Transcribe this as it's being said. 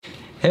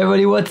Hey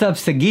everybody, what's up?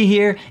 Sagi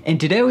here, and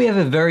today we have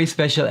a very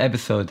special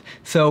episode.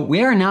 So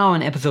we are now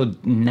on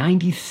episode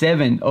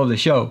 97 of the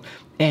show,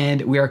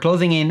 and we are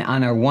closing in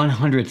on our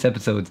 100th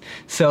episodes.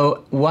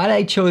 So what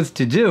I chose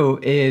to do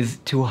is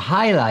to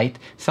highlight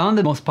some of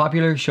the most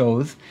popular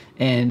shows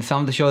and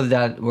some of the shows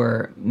that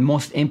were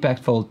most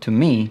impactful to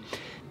me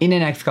in the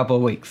next couple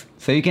of weeks.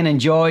 So you can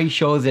enjoy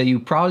shows that you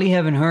probably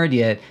haven't heard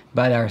yet,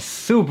 but are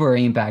super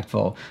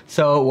impactful.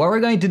 So what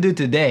we're going to do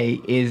today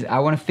is I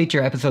want to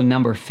feature episode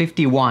number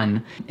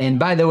 51. And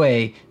by the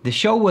way, the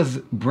show was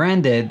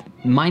branded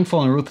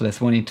Mindful and Ruthless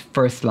when it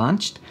first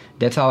launched.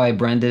 That's how I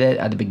branded it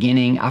at the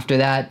beginning. After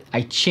that,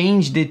 I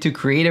changed it to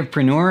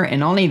Creativepreneur,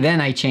 and only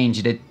then I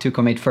changed it to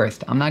Commit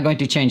First. I'm not going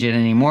to change it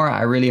anymore.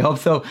 I really hope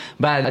so.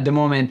 But at the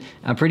moment,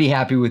 I'm pretty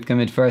happy with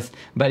Commit First,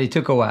 but it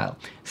took a while.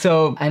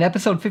 So at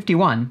episode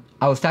 51,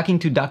 I was talking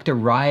to Dr.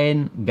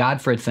 Ryan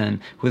Gottfredson,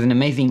 who's an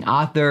amazing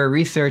author,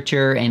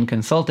 researcher, and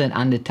consultant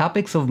on the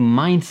topics of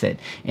mindset.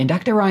 And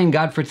Dr. Ryan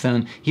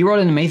Gottfredson, he wrote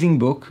an amazing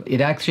book.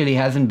 It actually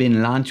hasn't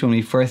been launched when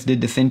we first did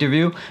this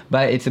interview,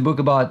 but it's a book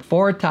about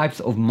 4 types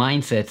of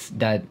mindsets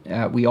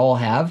that we all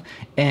have.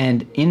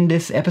 And in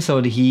this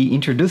episode, he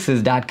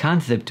introduces that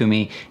concept to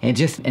me. And it's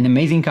just an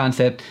amazing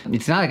concept.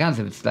 It's not a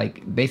concept, it's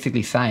like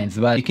basically science,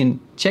 but you can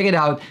check it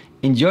out.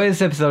 Enjoy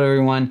this episode,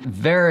 everyone.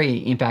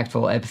 Very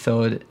impactful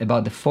episode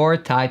about the 4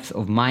 types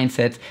of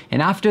mindsets.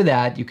 And after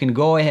that, you can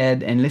go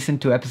ahead and listen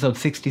to episode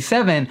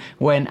 67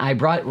 when I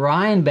brought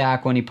Ryan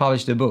back when he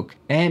published the book.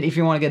 And if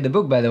you want to get the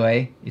book, by the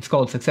way, it's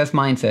called Success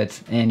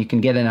Mindsets, and you can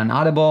get it on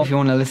Audible if you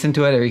want to listen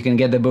to it, or you can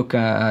get the book,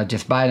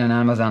 just buy it on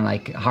Amazon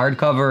like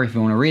hardcover if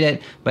you want to read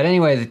it. But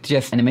anyways, it's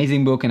just an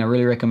amazing book, and I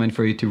really recommend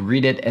for you to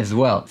read it as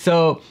well.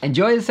 So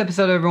enjoy this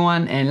episode,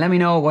 everyone, and let me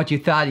know what you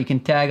thought. You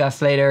can tag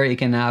us later. You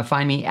can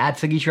find me at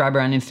Sagi Schreiber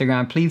on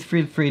Instagram. Please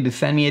feel free to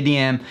send me a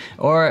DM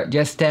or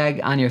just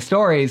tag on your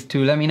stories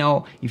to let me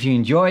know if you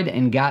enjoyed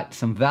and got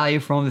some value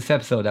from this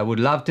episode. I would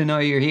love to know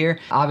you're here.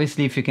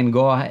 Obviously, if you can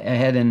go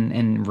ahead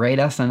and rate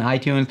us on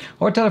iTunes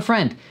or tell a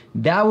friend,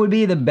 that would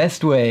be the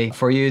best way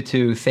for you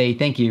to say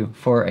thank you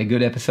for a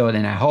good episode,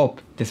 and I hope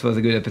this was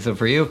a good episode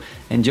for you.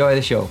 Enjoy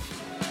the show.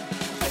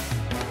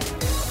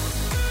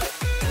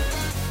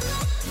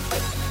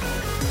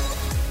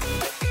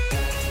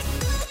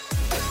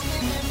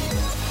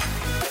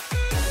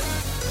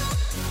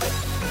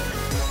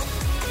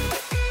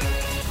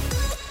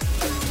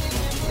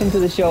 Welcome to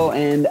the show,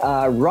 and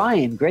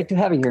Ryan, great to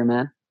have you here,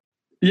 man.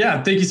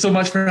 Yeah, thank you so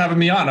much for having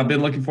me on. I've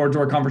been looking forward to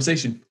our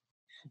conversation.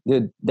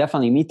 Dude,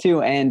 definitely, me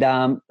too. And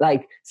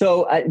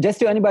just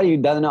to anybody who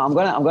doesn't know, I'm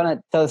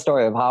gonna tell a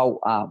story of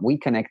how we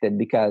connected,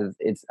 because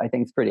I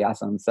think it's pretty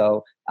awesome.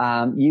 So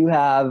you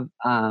have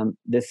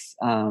this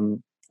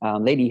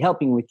lady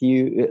helping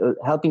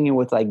you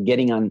with like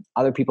getting on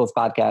other people's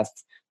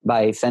podcasts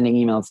by sending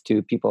emails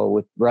to people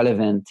with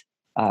relevant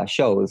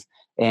shows.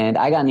 And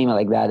I got an email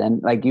like that.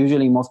 And like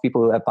usually most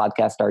people who have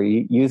podcasts are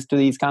used to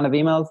these kind of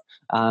emails.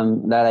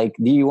 That like,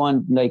 do you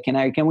want, like,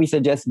 can we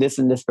suggest this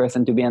and this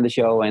person to be on the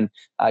show? And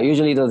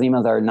usually those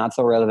emails are not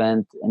so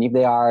relevant. And if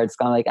they are, it's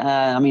kind of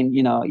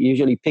like,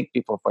 usually pick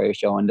people for your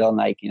show and don't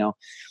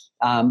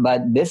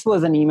but this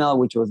was an email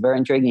which was very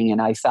intriguing.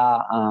 And I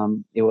saw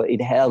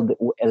it held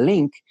a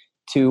link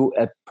to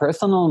a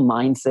personal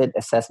mindset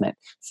assessment.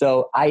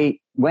 So I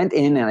went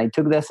in and I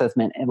took the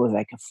assessment. It was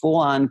like a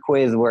full-on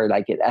quiz where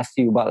like it asks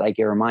you about like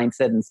your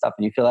mindset and stuff,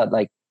 and you fill out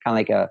like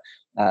kind of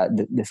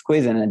like this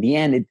quiz, and at the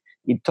end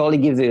it totally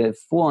gives you a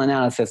full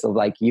analysis of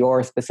like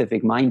your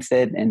specific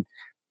mindset, and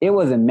it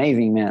was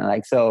amazing, man.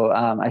 Like so,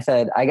 I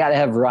said I got to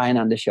have Ryan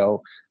on the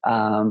show,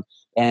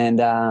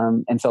 and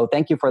so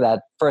thank you for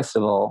that, first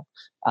of all.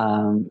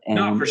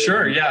 No, for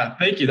sure, yeah,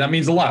 thank you. That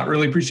means a lot.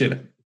 Really appreciate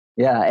it.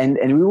 Yeah, and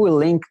we will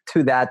link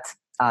to that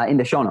in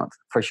the show notes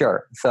for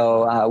sure.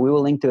 So we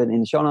will link to it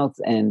in the show notes.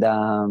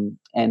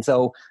 And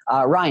so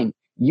Ryan,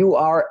 you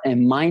are a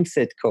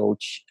mindset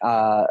coach.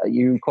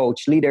 You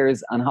coach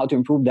leaders on how to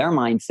improve their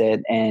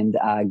mindset and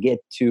get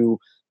to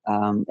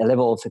a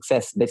level of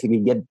success, basically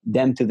get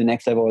them to the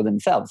next level of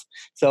themselves.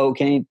 So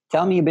can you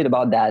tell me a bit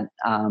about that?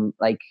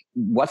 Like,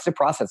 what's the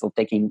process of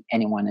taking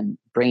anyone and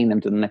bringing them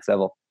to the next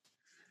level?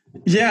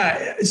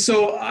 Yeah.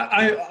 So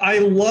I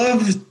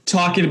love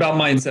talking about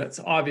mindsets,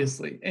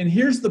 obviously. And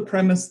here's the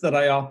premise that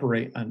I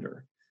operate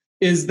under,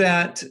 is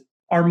that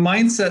our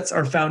mindsets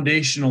are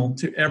foundational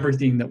to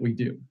everything that we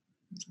do.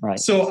 Right.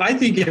 So I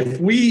think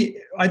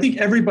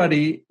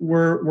everybody,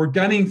 we're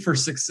gunning for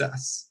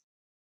success,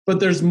 but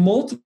there's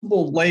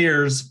multiple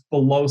layers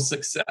below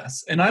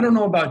success. And I don't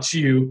know about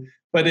you,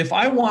 but if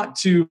I've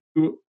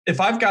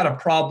got a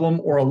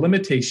problem or a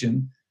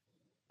limitation,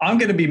 I'm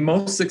going to be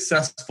most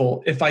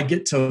successful if I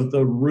get to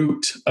the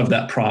root of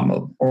that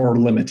problem or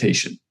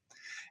limitation.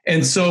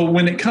 And so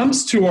when it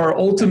comes to our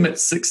ultimate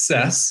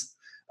success,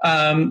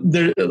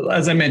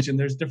 as I mentioned,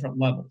 there's different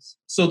levels.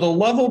 So the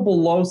level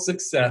below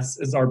success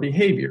is our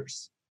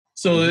behaviors.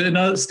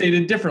 So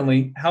stated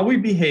differently, how we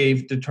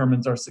behave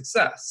determines our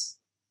success.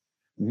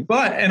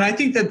 And I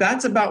think that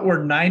that's about where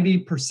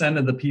 90%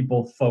 of the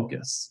people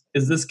focus,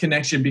 is this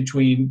connection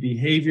between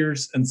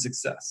behaviors and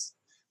success.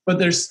 but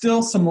there's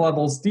still some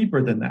levels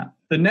deeper than that.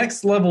 The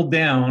next level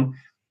down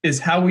is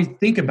how we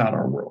think about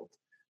our world.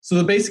 So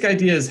the basic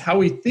idea is how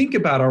we think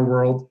about our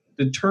world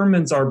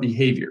determines our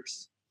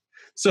behaviors.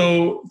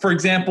 So, for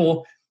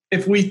example,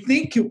 if we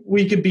think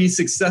we could be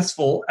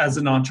successful as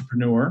an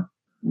entrepreneur,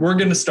 we're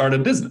going to start a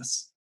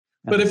business.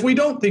 But if we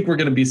don't think we're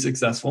going to be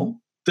successful,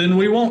 then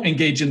we won't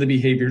engage in the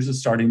behaviors of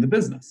starting the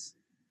business.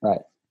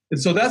 Right. And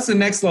so that's the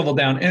next level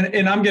down.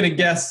 And I'm going to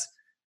guess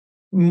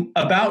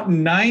about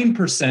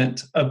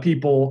 9% of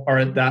people are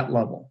at that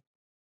level.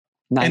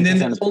 9% and then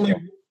there's only,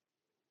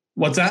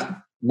 what's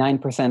that?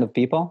 9% of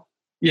people?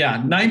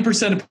 Yeah,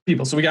 9% of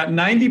people. So we got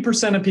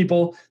 90% of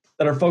people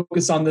that are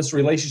focused on this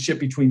relationship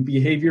between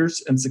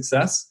behaviors and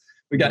success.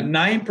 We got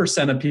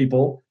 9% of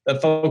people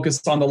that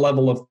focus on the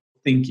level of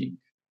thinking.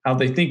 How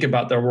they think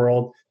about their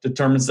world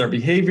determines their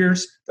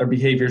behaviors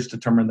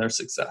determine their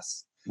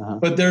success.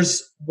 But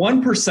there's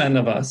 1%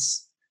 of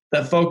us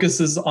that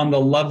focuses on the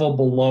level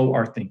below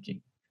our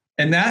thinking.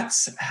 And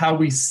that's how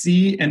we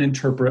see and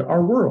interpret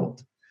our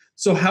world.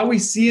 So how we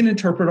see and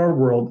interpret our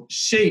world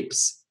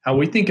shapes how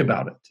we think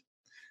about it.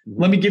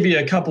 Let me give you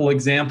a couple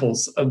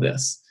examples of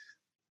this.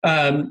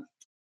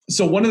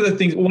 So one of the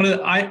things,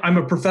 I'm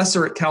a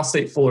professor at Cal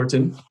State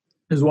Fullerton,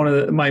 is one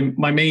of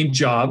my main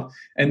job.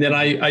 And then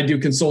I do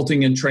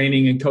consulting and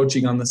training and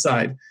coaching on the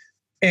side.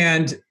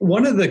 And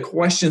one of the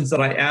questions that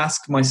I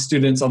ask my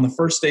students on the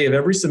first day of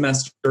every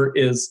semester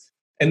is,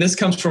 and this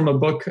comes from a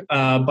book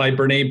by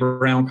Brene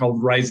Brown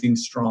called Rising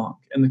Strong.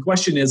 And the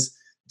question is,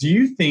 do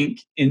you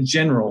think in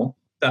general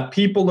that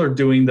people are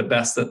doing the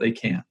best that they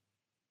can?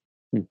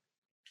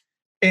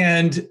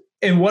 And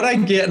what I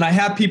get, and I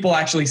have people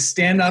actually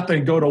stand up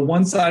and go to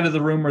one side of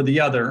the room or the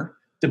other,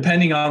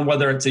 depending on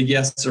whether it's a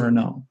yes or a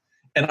no.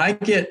 And I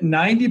get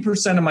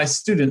 90% of my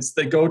students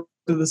that go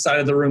to the side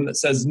of the room that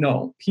says,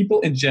 no, people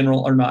in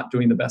general are not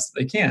doing the best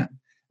that they can.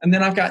 And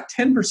then I've got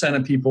 10%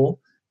 of people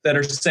that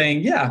are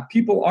saying, yeah,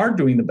 people are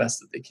doing the best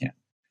that they can.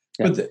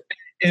 Yes. But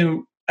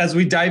as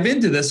we dive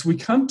into this, we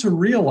come to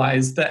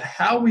realize that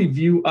how we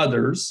view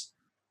others,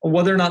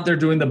 whether or not they're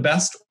doing the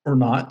best or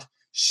not,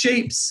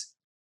 shapes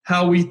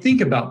how we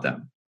think about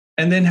them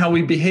and then how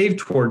we behave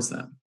towards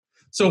them.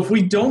 So if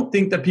we don't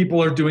think that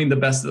people are doing the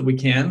best that we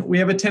can, we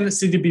have a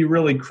tendency to be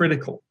really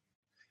critical.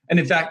 And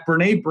in fact,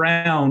 Brene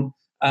Brown,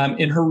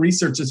 in her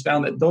research, has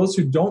found that those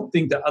who don't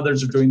think that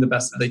others are doing the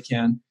best that they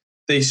can,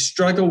 they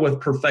struggle with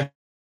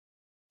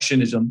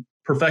perfectionism,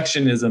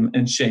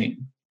 and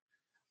shame.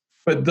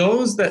 But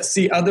those that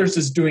see others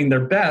as doing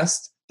their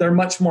best, they're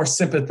much more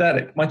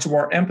sympathetic, much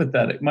more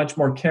empathetic, much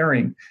more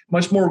caring,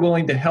 much more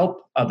willing to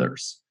help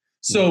others.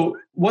 So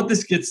what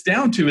this gets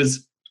down to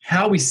is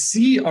how we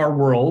see our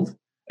world,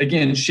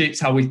 again, shapes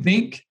how we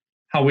think,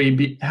 how we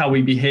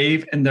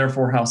behave, and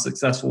therefore how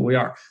successful we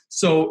are.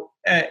 So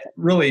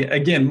really,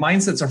 again,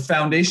 mindsets are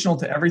foundational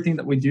to everything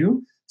that we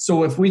do.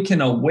 So if we can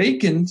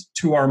awaken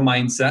to our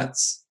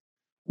mindsets,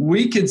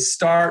 we could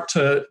start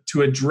to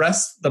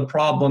address the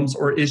problems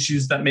or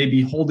issues that may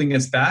be holding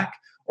us back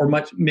or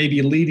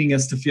maybe leading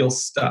us to feel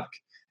stuck.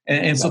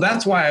 And so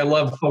that's why I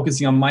love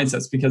focusing on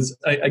mindsets, because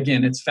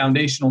again, it's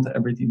foundational to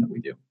everything that we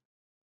do.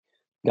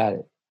 Got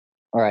it.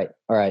 All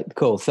right,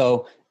 cool.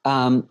 So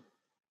I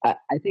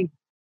think,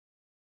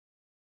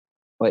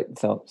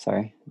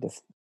 sorry,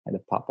 just had a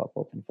pop-up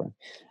open for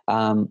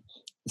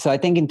so I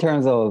think in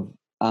terms of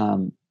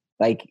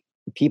like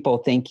people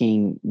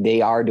thinking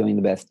they are doing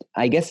the best,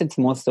 I guess it's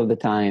most of the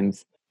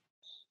times,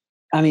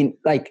 I mean,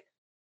 like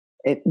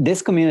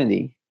this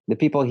community, the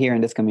people here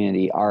in this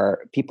community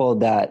are people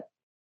that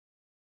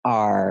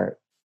are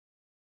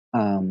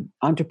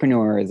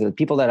entrepreneurs, or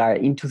people that are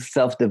into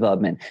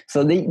self-development.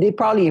 So they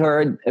probably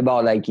heard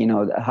about like, you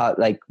know, how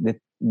like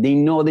they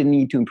know they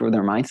need to improve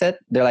their mindset.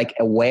 They're like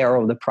aware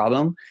of the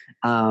problem.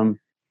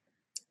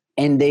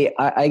 And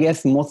I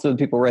guess most of the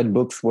people read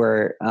books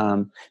where,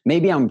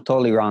 maybe I'm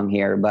totally wrong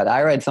here, but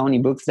I read so many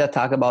books that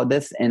talk about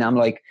this. And I'm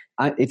like,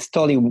 it's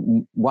totally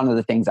one of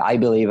the things I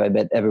believe, I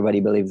bet everybody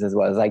believes as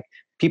well. It's like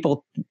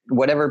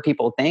whatever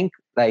people think,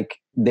 like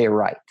they're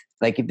right.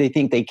 Like if they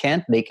think they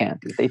can't, they can't.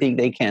 If they think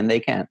they can, they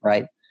can't,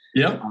 right?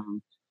 Yeah.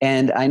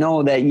 And I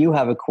know that you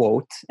have a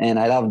quote, and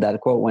I love that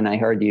quote when I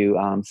heard you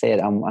say it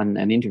on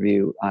an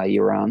interview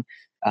you were on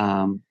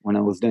when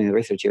I was doing the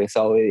research here.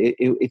 So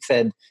it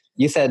said,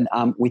 you said,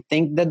 we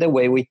think that the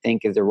way we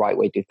think is the right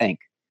way to think.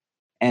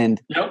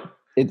 And yep.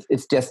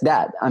 It's just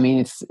that. I mean,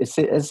 it's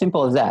as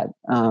simple as that.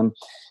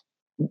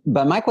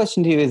 But my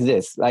question to you is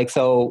this, like,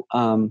 so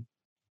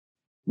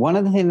one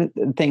of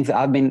the things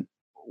I've been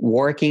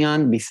working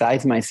on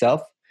besides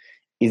myself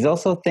is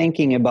also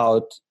thinking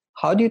about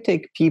how do you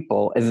take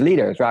people as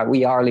leaders, right?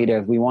 We are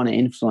leaders. We want to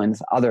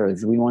influence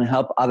others. We want to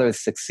help others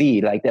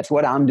succeed. Like that's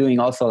what I'm doing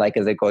also, like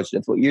as a coach.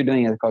 That's what you're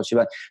doing as a coach.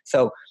 But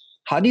so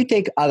how do you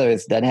take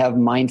others that have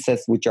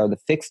mindsets, which are the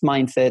fixed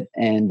mindset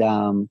and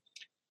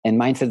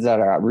mindsets that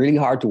are really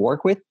hard to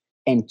work with,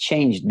 and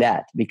change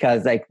that?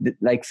 Because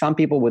like some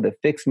people with a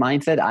fixed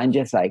mindset, I'm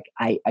just like,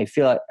 I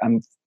feel like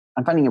I'm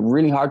finding it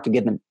really hard to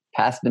get them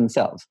past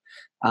themselves.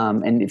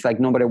 And it's like,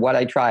 no matter what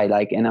I try,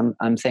 like, and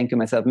I'm saying to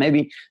myself,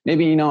 maybe,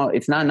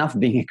 it's not enough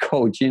being a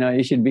coach,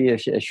 you should be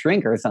a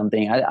shrink or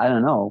something. I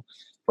don't know.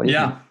 What do you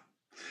think?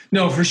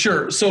 No, for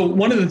sure. So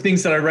one of the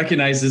things that I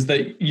recognize is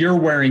that you're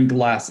wearing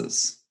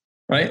glasses,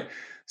 right?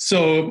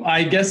 So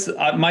I guess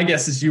my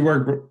guess is you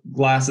wear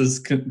glasses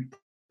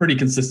pretty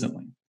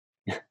consistently.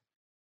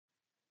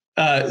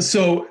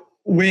 So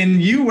when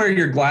you wear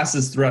your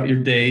glasses throughout your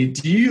day,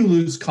 do you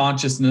lose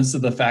consciousness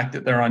of the fact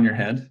that they're on your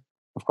head?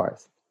 Of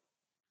course.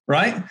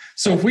 Right?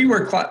 So if we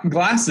wear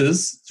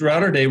glasses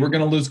throughout our day, we're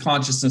going to lose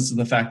consciousness of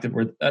the fact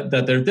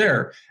that they're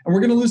there. And we're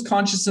going to lose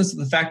consciousness of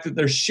the fact that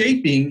they're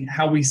shaping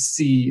how we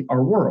see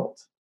our world.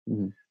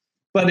 Mm-hmm.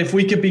 But if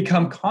we could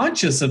become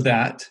conscious of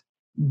that,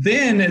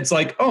 then it's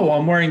like, oh,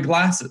 I'm wearing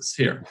glasses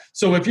here.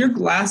 So if your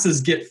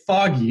glasses get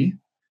foggy,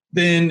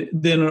 then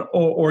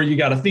or you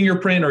got a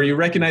fingerprint or you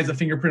recognize a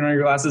fingerprint on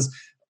your glasses,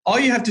 all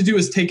you have to do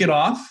is take it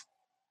off,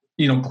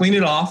 clean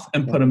it off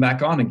and put them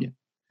back on again.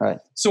 Right.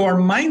 So our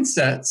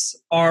mindsets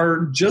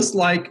are just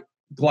like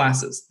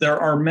glasses. There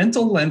are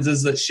mental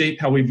lenses that shape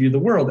how we view the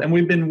world. And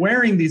we've been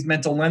wearing these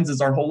mental lenses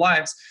our whole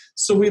lives.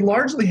 So we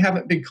largely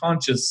haven't been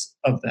conscious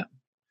of them.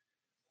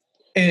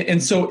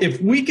 And so if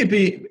we could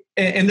be,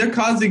 and they're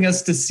causing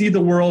us to see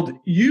the world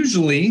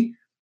usually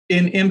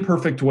in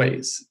imperfect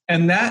ways.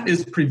 And that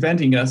is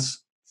preventing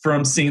us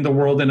from seeing the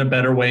world in a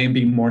better way and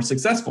being more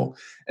successful.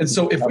 And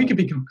so if we could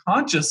become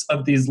conscious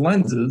of these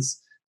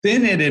lenses,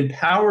 then it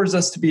empowers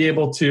us to be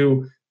able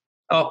to,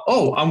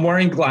 I'm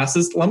wearing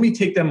glasses. Let me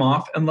take them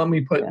off and let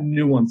me put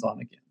new ones on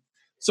again.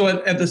 So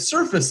at the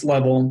surface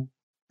level,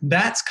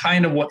 that's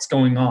kind of what's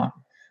going on.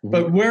 Mm-hmm.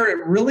 But where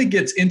it really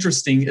gets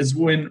interesting is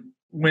when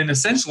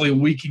essentially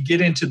we could get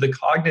into the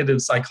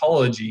cognitive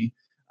psychology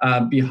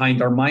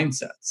behind our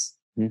mindsets.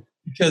 Mm-hmm.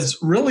 Because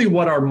really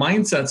what our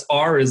mindsets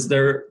are is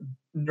they're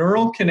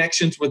neural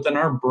connections within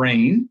our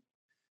brain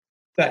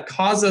that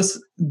cause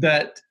us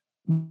that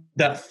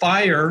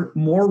fire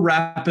more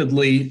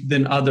rapidly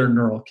than other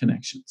neural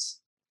connections.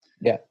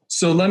 Yeah.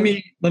 So let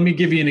me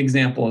give you an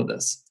example of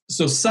this.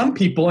 So some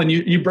people, and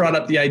you brought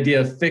up the idea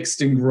of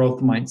fixed and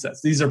growth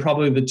mindsets. These are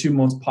probably the two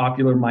most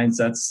popular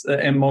mindsets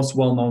and most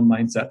well-known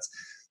mindsets.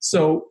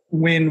 So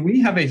when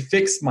we have a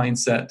fixed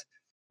mindset,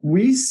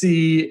 we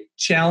see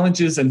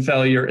challenges and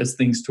failure as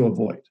things to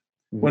avoid.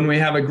 Mm-hmm. When we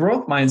have a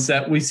growth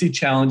mindset, we see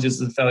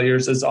challenges and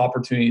failures as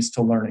opportunities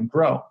to learn and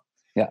grow.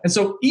 Yeah. And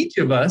so each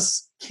of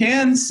us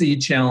can see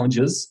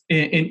challenges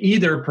in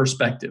either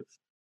perspective.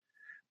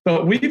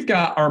 But we've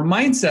got our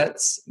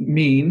mindsets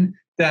mean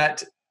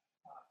that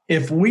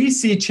if we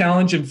see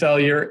challenge and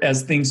failure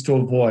as things to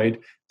avoid,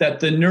 that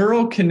the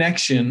neural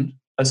connection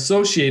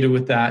associated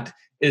with that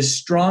is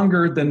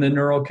stronger than the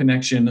neural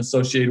connection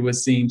associated with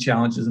seeing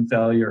challenges and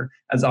failure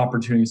as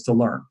opportunities to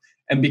learn.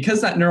 And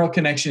because that neural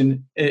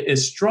connection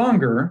is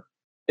stronger,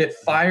 it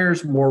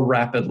fires more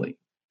rapidly.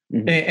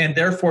 Mm-hmm. And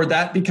therefore,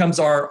 that becomes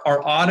our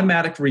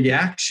automatic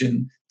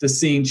reaction to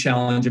seeing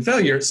challenge and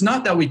failure. It's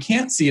not that we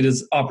can't see it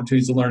as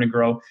opportunities to learn and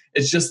grow.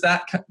 It's just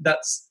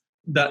that's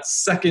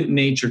second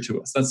nature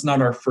to us. That's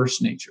not our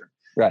first nature.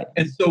 Right.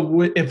 And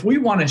so if we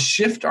want to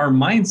shift our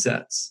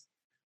mindsets,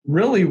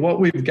 really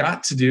what we've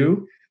got to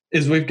do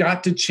is we've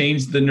got to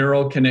change the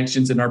neural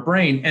connections in our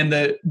brain. And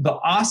the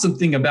awesome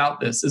thing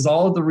about this is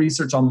all of the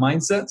research on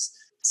mindsets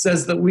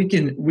says that we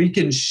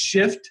can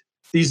shift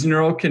these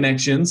neural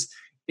connections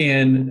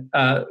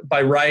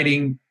by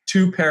writing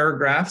 2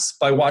 paragraphs,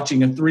 by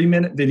watching a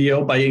 3-minute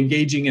video, by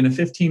engaging in a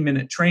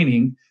 15-minute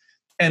training.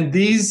 And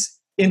these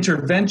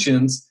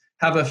interventions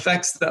have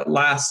effects that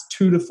last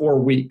 2 to 4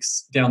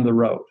 weeks down the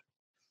road.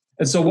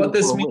 And so what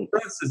this means for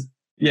us is,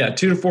 2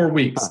 to 4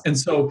 weeks. Huh. And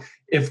so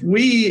if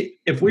we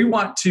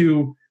want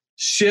to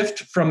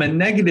shift from a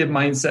negative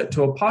mindset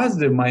to a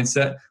positive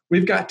mindset,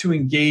 we've got to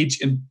engage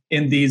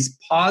in these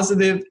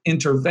positive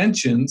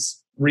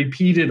interventions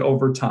repeated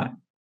over time.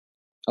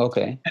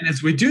 Okay. And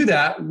as we do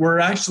that, we're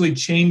actually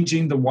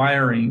changing the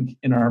wiring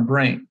in our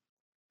brain.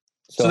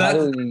 So that's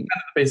kind of the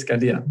basic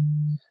idea.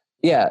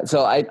 Yeah.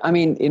 So I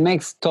mean, it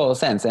makes total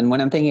sense. And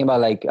when I'm thinking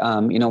about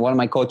one of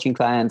my coaching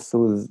clients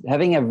who's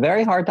having a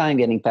very hard time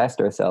getting past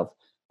herself.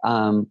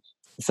 I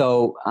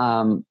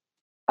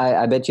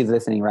bet she's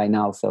listening right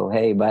now. So,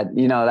 hey, but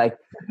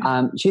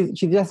she's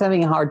just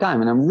having a hard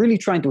time, and I'm really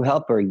trying to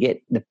help her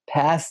get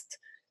past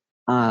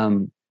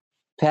the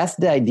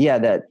idea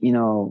that,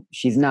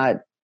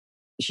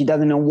 she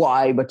doesn't know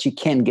why, but she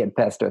can get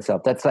past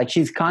herself. That's like,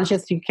 she's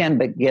conscious she can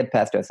get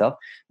past herself.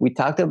 We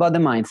talked about the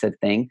mindset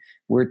thing.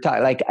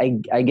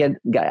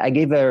 I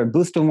gave her a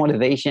boost of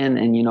motivation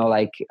and,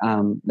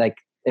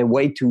 a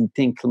way to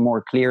think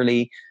more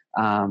clearly.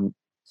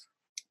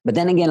 But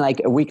then again,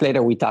 like a week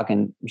later, we talk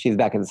and she's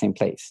back at the same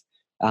place.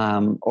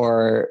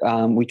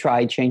 We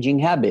tried changing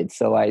habits.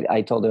 So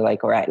I told her,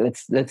 all right,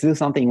 let's do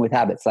something with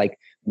habits. Like,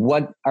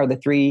 what are the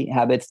 3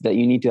 habits that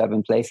you need to have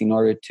in place in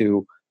order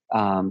to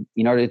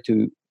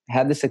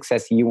have the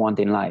success you want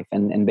in life?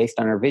 And based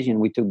on our vision,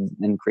 we took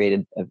and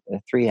created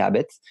 3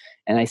 habits.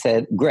 And I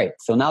said, great.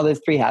 So now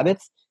there's 3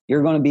 habits.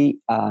 You're going to be,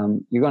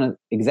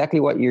 exactly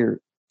what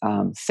you're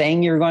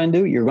saying you're going to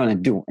do, you're going to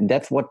do. And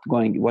that's what's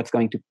going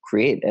to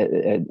create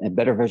a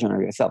better version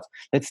of yourself.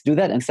 Let's do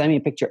that and send me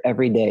a picture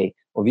every day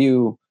of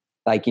you,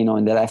 like, in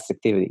the last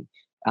activity.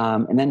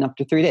 And then up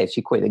to 3 days,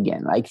 she quit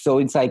again. Like, so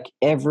it's like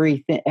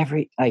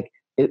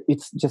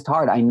it's just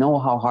hard. I know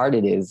how hard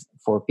it is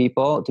for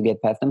people to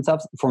get past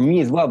themselves. For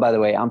me as well, by the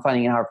way, I'm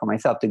finding it hard for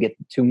myself to get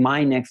to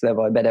my next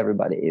level. I bet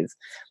everybody is.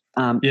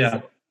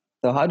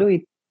 So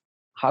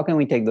how can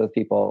we take those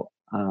people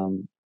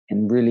and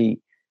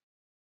really,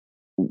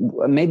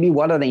 maybe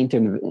what are the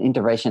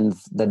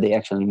interventions that they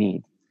actually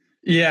need?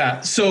 Yeah.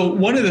 So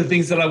one of the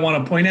things that I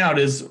want to point out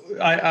is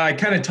I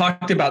kind of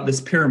talked about this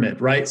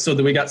pyramid, right? So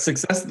that we got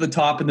success at the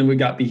top, and then we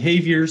got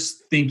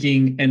behaviors,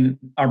 thinking, and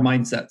our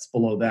mindsets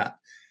below that.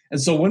 And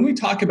so when we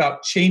talk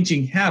about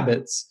changing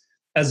habits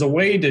as a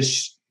way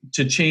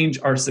to change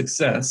our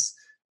success,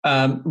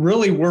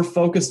 really we're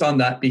focused on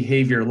that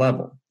behavior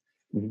level.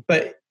 Mm-hmm.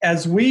 But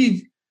as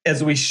we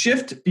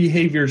shift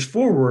behaviors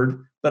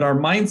forward, but our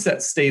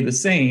mindsets stay the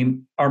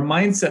same, our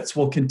mindsets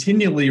will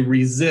continually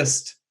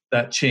resist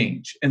that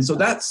change. And so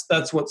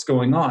that's what's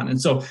going on. And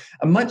so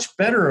a much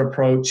better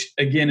approach,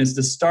 again, is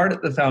to start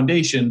at the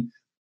foundation,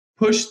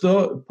 push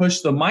the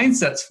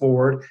mindsets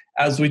forward.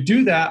 As we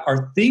do that,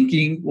 our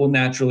thinking will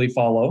naturally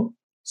follow,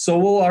 so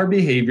will our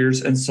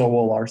behaviors, and so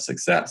will our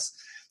success.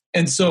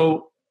 And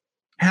so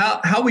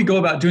how we go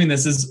about doing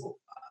this is,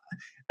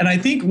 and I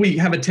think we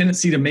have a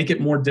tendency to make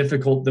it more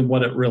difficult than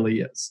what it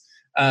really is.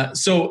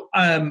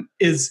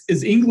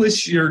 Is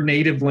English your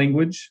native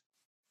language?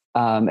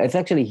 It's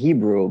actually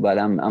Hebrew, but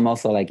I'm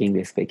also like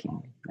English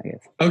speaking, I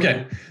guess.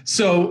 Okay.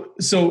 So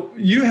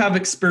you have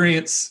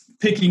experience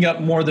picking up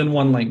more than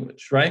one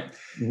language, right?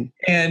 Mm-hmm.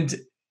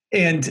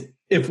 And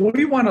if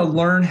we want to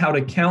learn how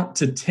to count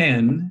to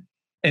 10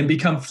 and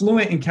become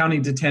fluent in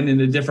counting to 10 in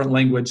a different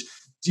language,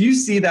 do you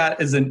see that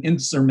as an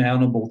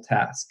insurmountable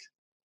task?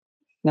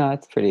 No,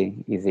 it's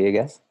pretty easy, I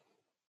guess.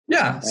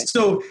 Yeah. Right.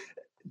 So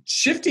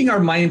shifting our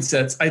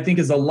mindsets, I think,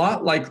 is a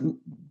lot like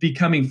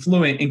becoming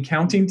fluent in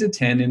counting to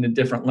 10 in a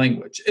different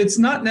language. It's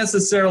not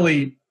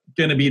necessarily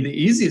going to be the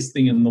easiest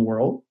thing in the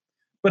world,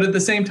 but at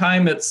the same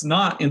time, it's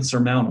not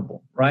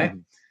insurmountable, right?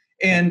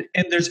 Mm-hmm.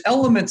 And there's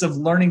elements of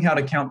learning how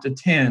to count to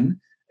 10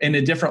 in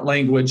a different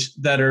language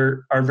that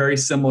are very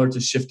similar to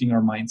shifting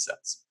our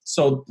mindsets.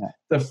 So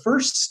the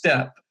first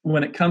step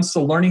when it comes to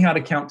learning how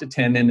to count to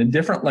 10 in a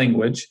different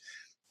language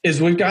is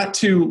we've got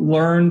to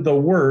learn the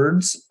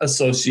words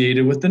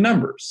associated with the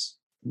numbers.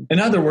 In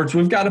other words,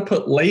 we've got to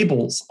put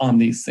labels on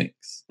these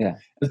things. Yeah.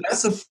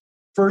 That's the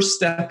first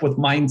step with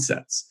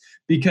mindsets.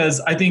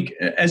 Because I think,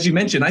 as you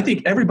mentioned, I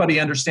think everybody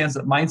understands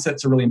that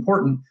mindsets are really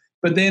important.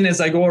 But then as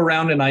I go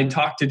around and I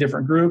talk to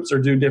different groups or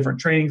do different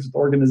trainings with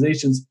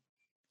organizations,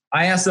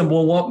 I ask them,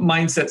 well, what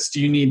mindsets do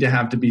you need to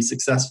have to be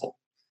successful?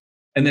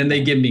 And then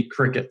they give me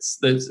crickets.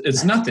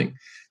 It's nothing.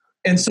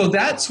 And so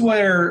that's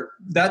where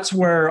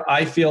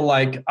I feel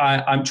like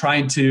I'm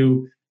trying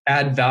to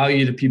add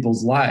value to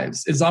people's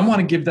lives, is I want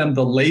to give them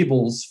the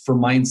labels for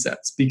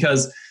mindsets.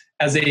 Because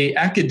as an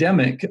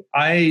academic,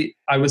 I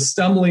was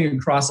stumbling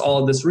across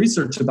all of this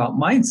research about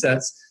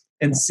mindsets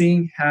and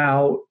seeing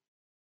how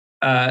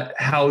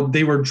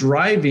they were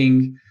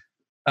driving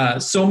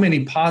so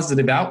many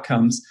positive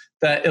outcomes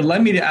that it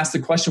led me to ask the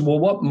question, well,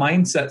 what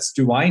mindsets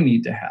do I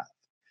need to have?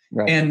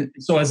 Right. And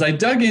so as I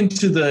dug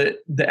into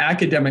the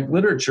academic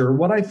literature,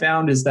 what I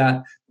found is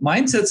that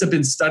mindsets have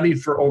been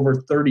studied for over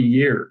 30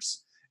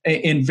 years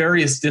in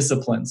various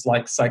disciplines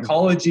like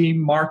psychology,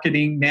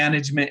 marketing,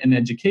 management, and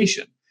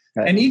education.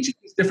 Right. And each of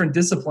these different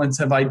disciplines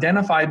have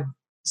identified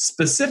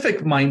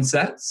specific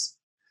mindsets,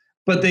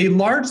 but they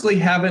largely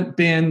haven't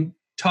been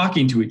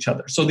talking to each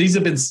other. So these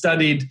have been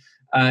studied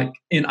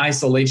in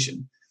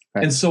isolation.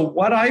 Right. And so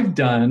what I've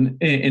done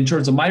in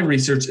terms of my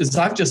research is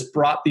I've just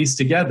brought these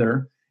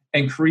together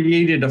and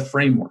created a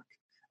framework.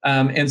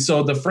 And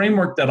so the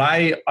framework that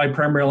I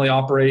primarily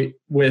operate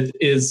with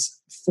is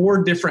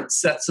 4 different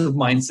sets of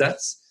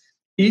mindsets.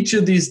 Each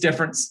of these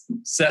different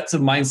sets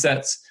of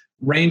mindsets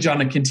range on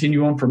a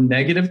continuum from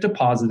negative to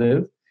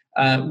positive,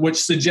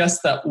 which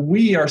suggests that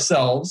we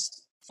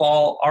ourselves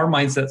our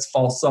mindsets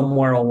fall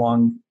somewhere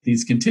along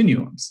these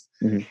continuums.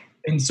 Mm-hmm.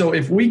 And so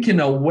if we can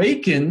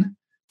awaken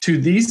to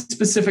these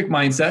specific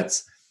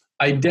mindsets,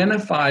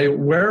 identify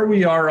where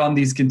we are on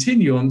these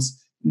continuums,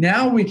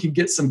 now we can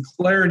get some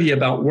clarity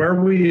about where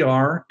we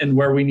are and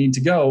where we need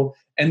to go.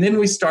 And then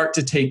we start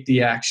to take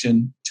the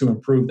action to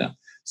improve them.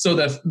 So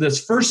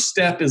this first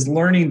step is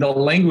learning the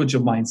language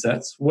of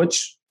mindsets. What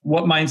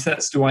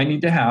mindsets do I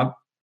need to have?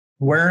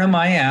 Where am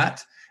I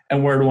at?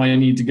 And where do I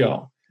need to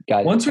go?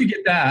 Got it. Once we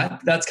get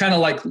that, that's kind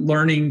of like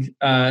learning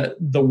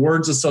the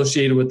words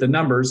associated with the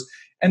numbers.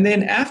 And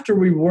then after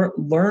we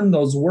learn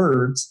those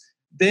words,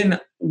 then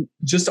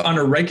just on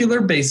a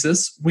regular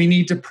basis, we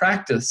need to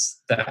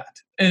practice that.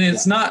 And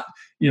it's not,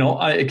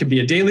 it could be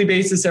a daily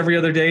basis every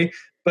other day,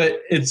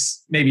 but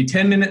it's maybe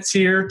 10 minutes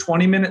here,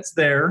 20 minutes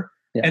there.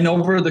 Yeah. And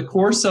over the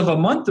course of a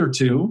month or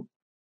two,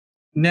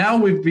 now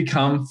we've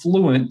become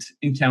fluent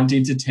in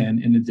counting to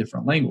 10 in a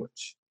different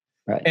language.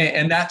 Right.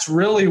 And that's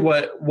really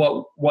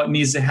what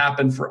needs to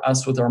happen for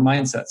us with our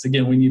mindsets.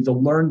 Again, we need to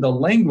learn the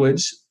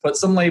language, put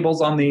some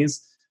labels on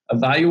these,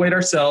 evaluate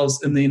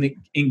ourselves, and then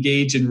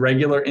engage in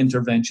regular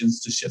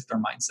interventions to shift our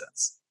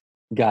mindsets.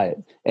 Got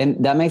it.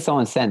 And that makes so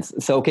much sense.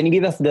 So can you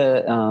give us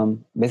the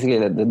basically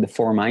the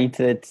four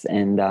mindsets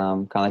and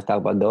kind of like talk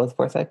about those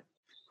for a sec?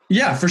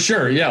 Yeah, for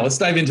sure. Yeah, let's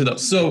dive into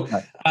those. So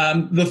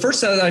the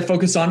first set that I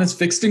focus on is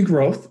fixed and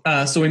growth.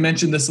 So we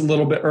mentioned this a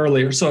little bit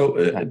earlier. So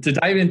to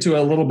dive into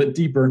a little bit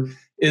deeper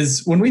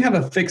is when we have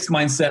a fixed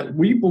mindset,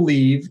 we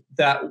believe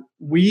that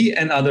we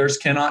and others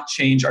cannot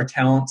change our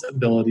talents,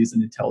 abilities,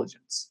 and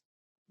intelligence.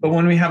 But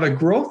when we have a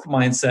growth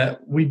mindset,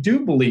 we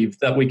do believe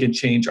that we can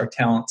change our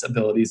talents,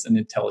 abilities, and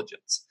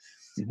intelligence.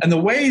 And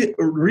the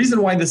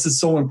reason why this is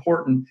so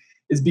important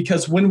is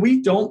because when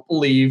we don't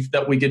believe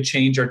that we could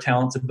change our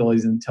talents,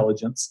 abilities, and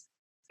intelligence,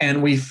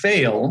 and we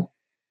fail,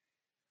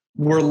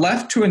 we're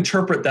left to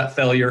interpret that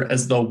failure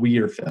as though we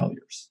are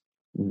failures.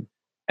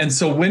 And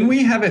so when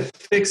we have a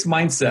fixed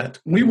mindset,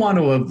 we want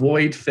to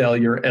avoid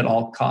failure at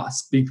all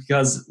costs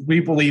because we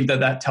believe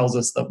that tells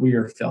us that we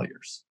are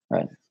failures.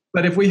 Right.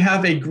 But if we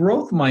have a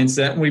growth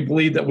mindset and we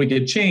believe that we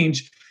could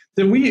change,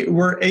 then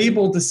we're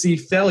able to see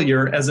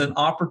failure as an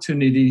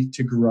opportunity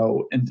to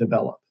grow and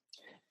develop.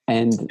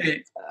 And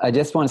I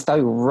just want to stop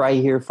you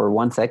right here for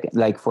 1 second,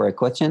 like for a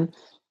question,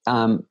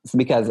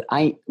 because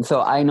I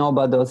know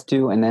about those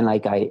two, and then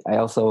like I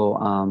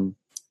also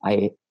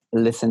I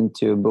listened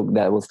to a book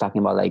that was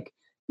talking about like,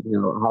 you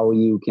know, how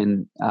you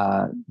can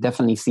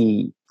definitely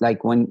see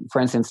like when,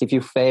 for instance, if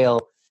you fail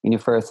in your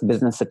first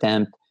business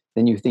attempt,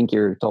 then you think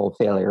you're a total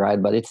failure,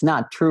 right? But it's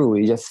not true.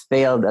 You just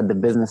failed at the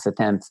business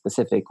attempt,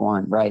 specific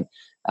one, right?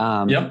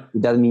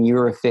 It doesn't mean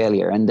you're a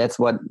failure. And that's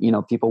what, you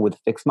know, people with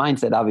fixed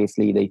mindset,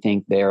 obviously they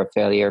think they're a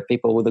failure.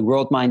 People with a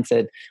growth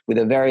mindset, with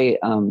a very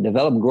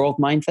developed growth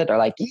mindset are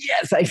like,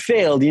 yes, I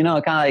failed, you know,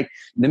 kind of like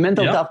the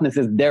mental toughness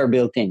is there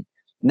built in.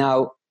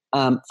 Now,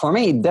 for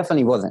me, it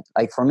definitely wasn't.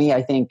 Like for me,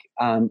 I think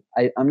I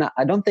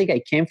don't think I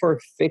came for a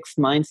fixed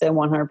mindset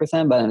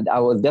 100%, but I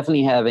was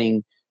definitely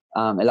having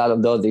a lot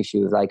of those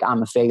issues, like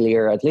I'm a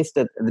failure, at least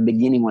at the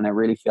beginning when I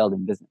really failed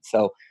in business.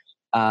 So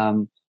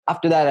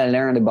after that, I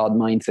learned about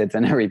mindsets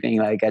and everything.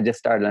 Like I just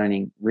started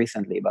learning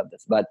recently about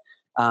this. But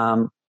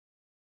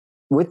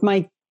with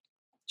my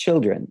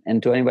children,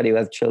 and to anybody who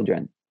has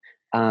children,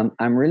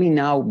 I'm really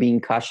now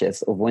being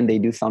cautious of when they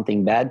do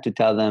something bad to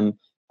tell them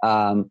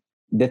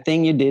the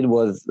thing you did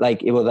was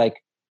like, it was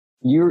like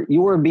you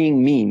were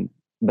being mean.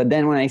 But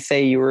then when I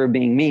say you were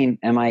being mean,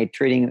 am I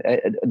treating,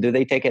 do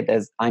they take it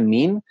as I'm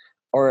mean?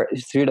 Or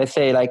should I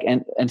say like,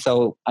 and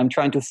so I'm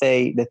trying to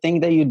say the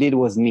thing that you did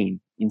was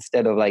mean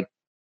instead of like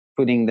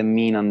putting the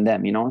mean on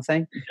them. You know what I'm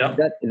saying? Yep.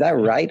 Is that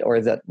right or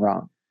is that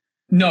wrong?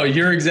 No,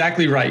 you're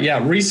exactly right.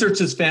 Yeah. Research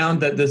has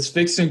found that this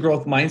fixed and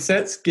growth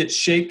mindsets get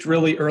shaped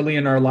really early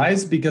in our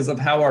lives because of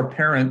how our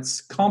parents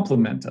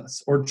compliment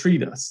us or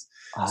treat us.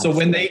 So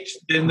when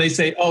they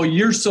say, oh,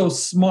 you're so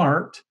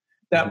smart,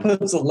 that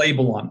puts a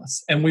label on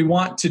us. And we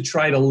want to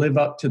try to live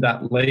up to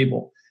that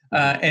label.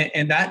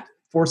 And that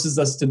forces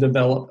us to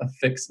develop a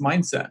fixed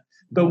mindset.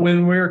 But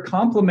when we're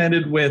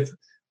complimented with,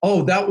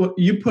 oh,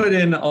 you put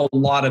in a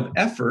lot of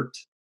effort,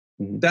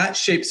 that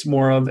shapes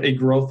more of a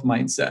growth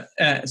mindset.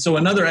 So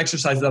another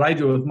exercise that I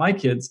do with my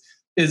kids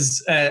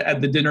is at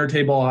the dinner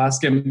table, I'll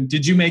ask them,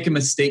 did you make a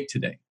mistake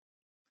today?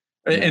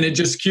 And it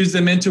just cues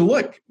them into,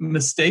 look,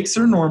 mistakes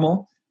are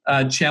normal,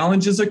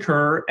 challenges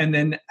occur, and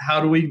then how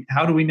do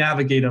we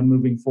navigate them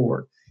moving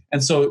forward?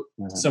 And so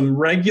some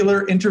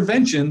regular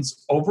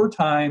interventions over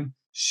time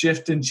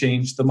shift and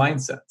change the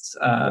mindsets.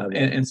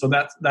 And so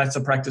that's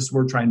a practice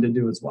we're trying to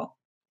do as well.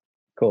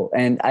 Cool.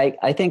 And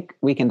I think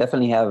we can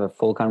definitely have a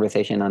full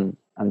conversation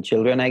on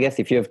children, I guess,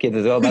 if you have kids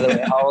as well. By the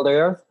way, how old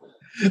are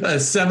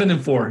yours? 7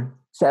 and 4.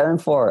 7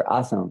 and 4.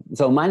 Awesome.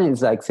 So mine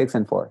is like 6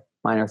 and 4.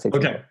 Mine are 6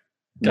 okay. and 4.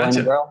 Gotcha. Boy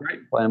and girl?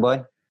 Great. Boy and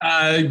boy?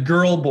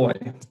 Girl, boy.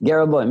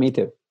 Girl, boy. Me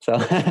too. So,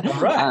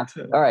 all right.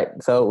 All right.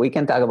 So we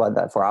can talk about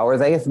that for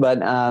hours, I guess.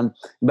 But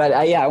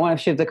I want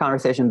to shift the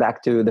conversation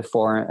back to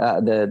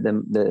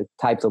the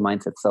types of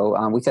mindsets.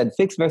 So we said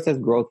fixed versus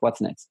growth.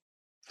 What's next?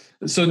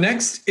 So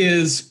next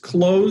is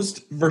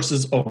closed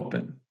versus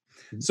open.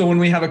 So when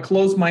we have a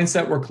closed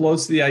mindset, we're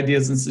closed to the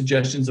ideas and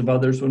suggestions of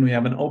others. When we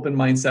have an open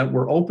mindset,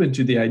 we're open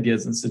to the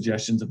ideas and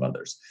suggestions of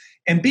others.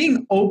 And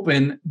being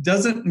open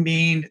doesn't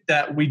mean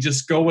that we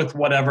just go with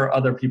whatever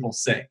other people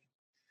say.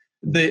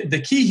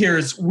 The key here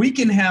is we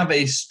can have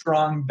a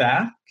strong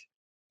back,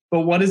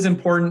 but what is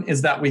important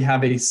is that we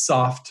have a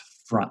soft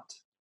front.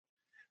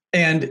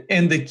 And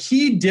the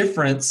key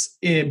difference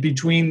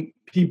between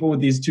people with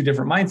these two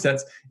different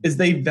mindsets is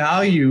they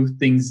value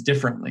things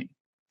differently.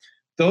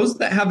 Those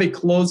that have a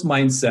closed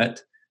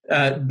mindset,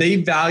 they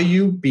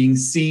value being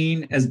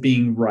seen as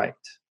being right.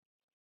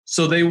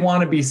 So they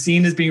want to be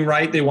seen as being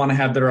right. They want to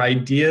have their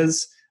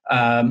ideas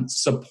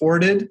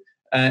supported.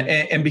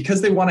 And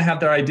because they want to have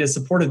their ideas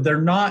supported,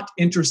 they're not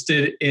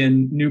interested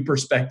in new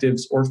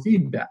perspectives or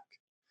feedback.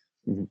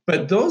 Mm-hmm.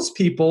 But those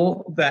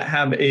people that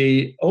have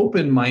an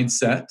open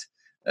mindset,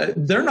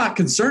 they're not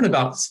concerned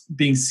about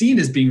being seen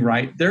as being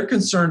right. They're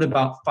concerned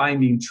about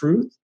finding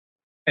truth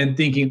and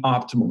thinking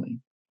optimally.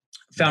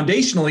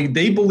 Foundationally,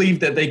 they believe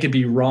that they could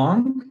be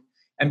wrong.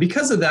 And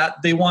because of that,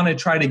 they want to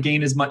try to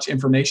gain as much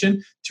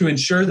information to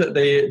ensure that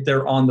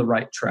they're on the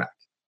right track.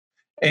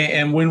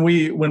 And when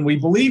we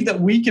believe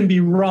that we can be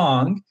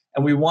wrong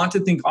and we want to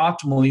think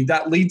optimally,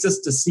 that leads us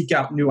to seek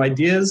out new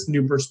ideas,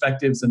 new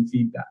perspectives, and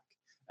feedback,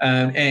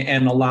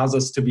 and allows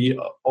us to be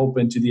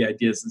open to the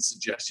ideas and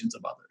suggestions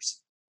of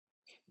others.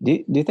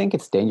 Do you think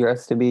it's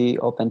dangerous to be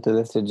open to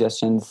the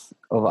suggestions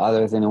of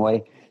others in a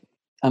way?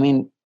 I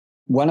mean,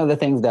 one of the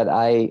things that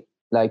I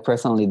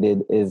personally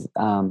did is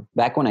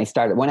back when I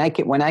started, when I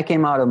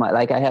came out of my,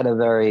 I had a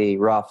very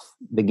rough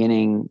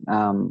beginning.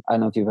 I don't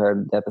know if you've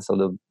heard the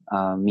episode of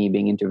me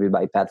being interviewed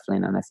by Pat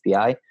Flynn on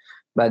SPI,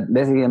 but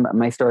basically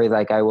my story is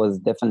I was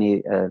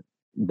definitely a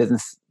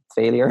business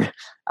failure.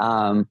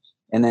 And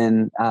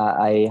then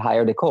I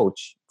hired a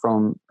coach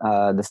from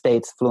the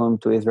States, flew him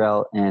to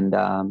Israel, and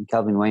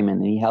Calvin Wayman,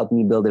 and he helped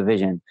me build a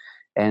vision.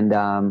 And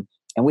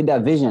with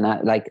that vision,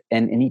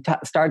 and he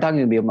started talking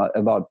to me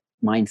about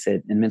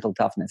mindset and mental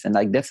toughness, and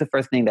that's the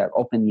first thing that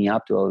opened me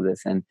up to all of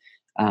this, and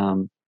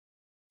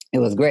it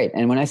was great.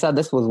 And when I saw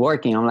this was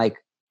working, I'm like,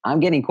 I'm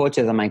getting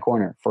coaches on my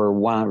corner for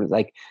one,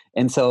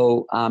 and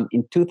so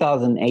in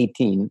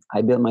 2018,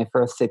 I built my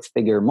first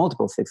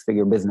multiple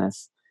six-figure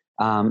business,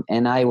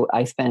 and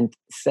I spent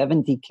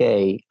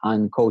 $70K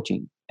on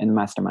coaching and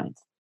masterminds,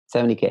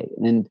 $70K,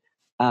 and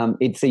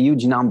it's a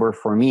huge number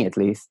for me, at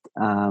least.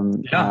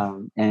 And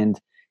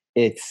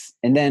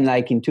then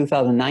in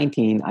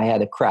 2019, I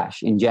had a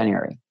crash in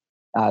January,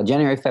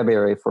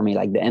 February for me,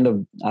 the end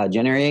of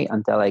January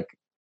until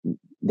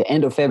the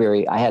end of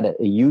February, I had a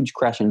huge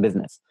crash in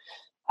business.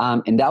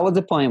 And that was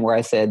the point where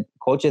I said,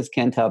 coaches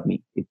can't help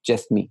me. It's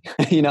just me,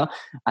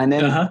 and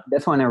then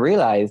that's when I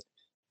realized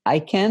I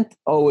can't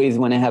always,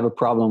 when I have a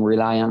problem,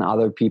 rely on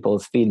other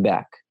people's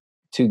feedback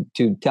to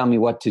tell me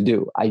what to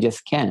do. I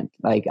just can't.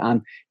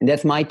 And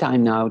that's my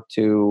time now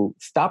to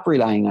stop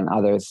relying on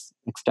others'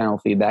 external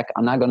feedback.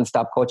 I'm not going to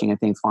stop coaching. I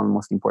think it's one of the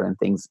most important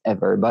things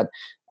ever. But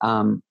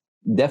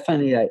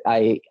definitely,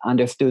 I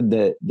understood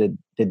the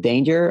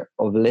danger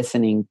of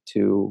listening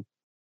to,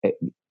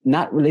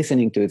 not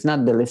listening to. It's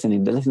not the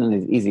listening. The listening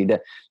is easy.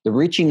 The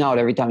reaching out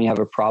every time you have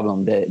a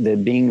problem.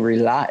 The being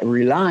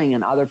relying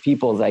on other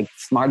people's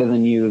smarter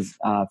than you's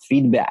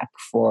feedback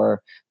for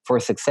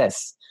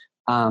success.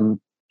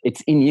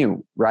 It's in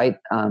you, right?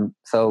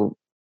 So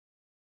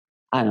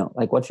I don't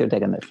know, what's your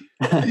take on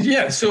this?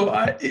 Yeah. So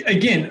I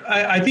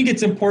think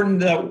it's important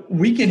that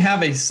we can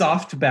have a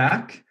soft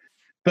back,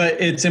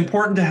 but it's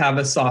important to have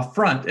a soft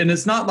front. And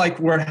it's not like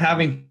we're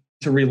having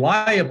to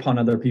rely upon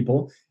other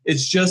people.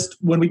 It's just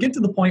when we get to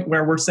the point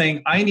where we're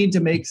saying, I need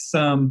to make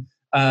some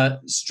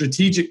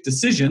strategic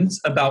decisions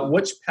about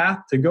which path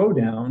to go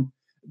down,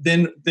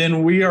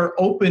 then we are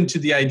open to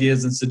the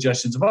ideas and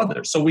suggestions of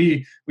others. So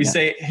we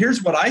say,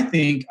 here's what I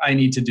think I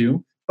need to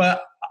do,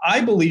 but I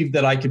believe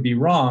that I could be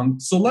wrong.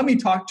 So let me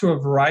talk to a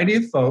variety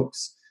of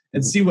folks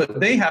and see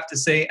what they have to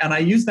say. And I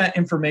use that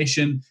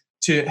information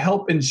to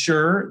help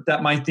ensure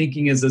that my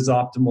thinking is as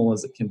optimal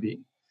as it can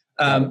be.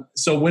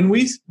 So when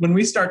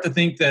we start to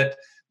think that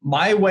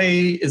my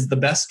way is the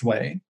best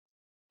way,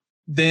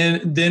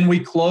 then we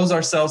close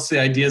ourselves to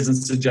the ideas and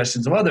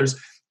suggestions of others.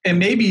 And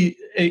maybe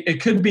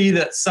it could be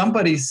that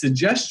somebody's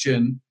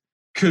suggestion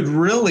could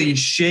really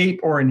shape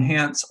or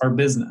enhance our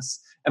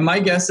business. And my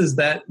guess is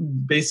that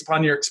based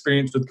upon your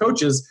experience with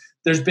coaches,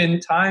 there's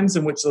been times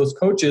in which those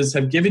coaches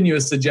have given you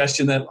a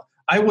suggestion that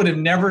I would have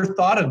never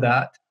thought of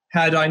that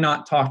had I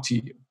not talked to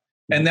you.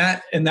 And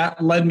that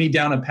led me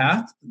down a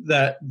path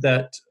that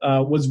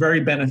was very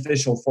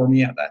beneficial for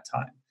me at that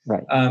time.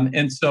 Right.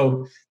 And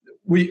so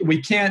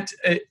we can't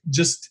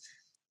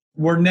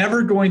we're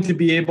never going to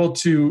be able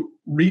to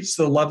reach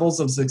the levels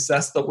of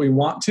success that we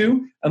want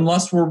to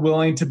unless we're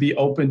willing to be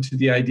open to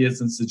the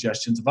ideas and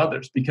suggestions of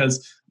others,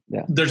 because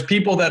there's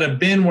people that have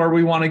been where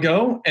we want to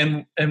go,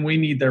 and we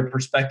need their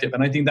perspective.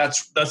 And I think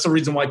that's the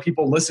reason why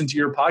people listen to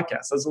your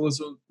podcast. That's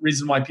the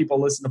reason why people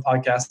listen to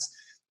podcasts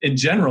in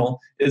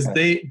general, is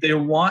they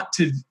want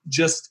to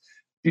just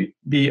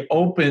be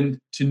open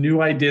to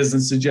new ideas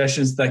and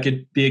suggestions that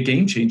could be a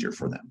game changer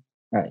for them.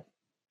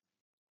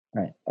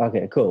 Right.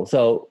 Okay, cool.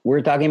 So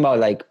we're talking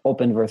about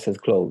open versus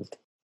closed,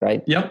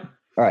 right? Yep.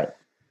 All right.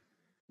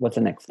 What's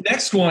the next?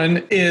 Next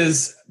one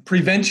is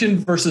prevention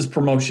versus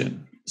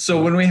promotion.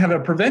 So when we have a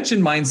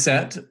prevention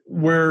mindset,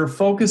 we're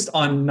focused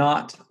on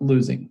not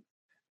losing.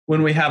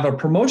 When we have a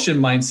promotion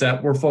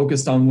mindset, we're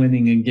focused on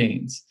winning and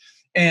gains.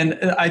 And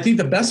I think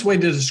the best way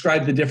to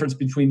describe the difference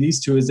between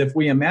these two is if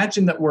we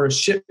imagine that we're a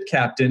ship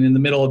captain in the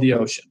middle of the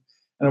ocean.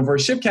 And if we're a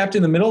ship captain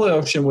in the middle of the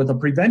ocean with a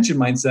prevention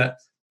mindset,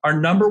 our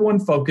number one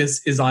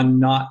focus is on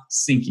not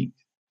sinking.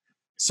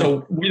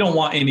 So we don't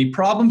want any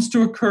problems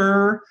to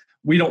occur.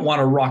 We don't want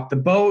to rock the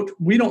boat.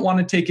 We don't want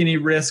to take any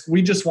risk.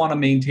 We just want to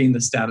maintain the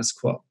status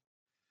quo.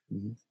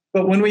 Mm-hmm.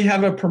 But when we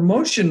have a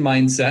promotion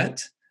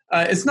mindset,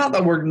 it's not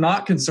that we're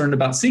not concerned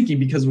about sinking,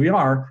 because we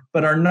are,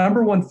 but our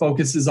number one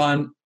focus is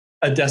on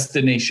a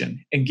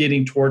destination and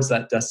getting towards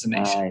that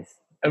destination. Nice.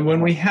 And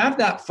when we have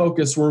that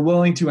focus, we're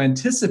willing to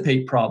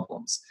anticipate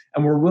problems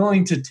and we're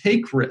willing to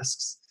take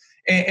risks.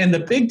 And the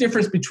big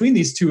difference between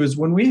these two is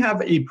when we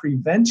have a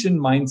prevention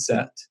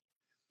mindset,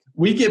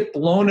 we get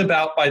blown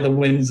about by the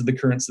winds of the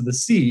currents of the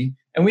sea,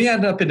 and we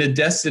end up in a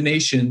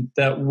destination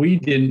that we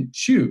didn't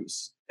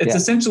choose. It's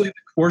essentially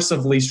the course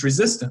of least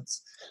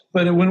resistance.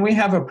 But when we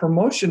have a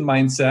promotion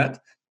mindset,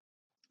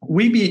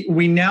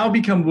 we now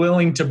become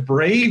willing to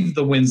brave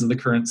the winds of the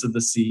currents of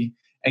the sea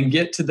and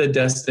get to the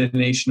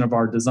destination of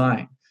our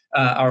design,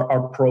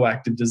 our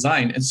proactive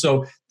design. And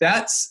so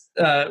that's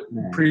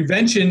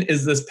prevention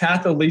is this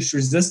path of least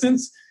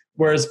resistance,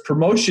 whereas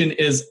promotion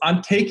is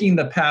I'm taking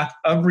the path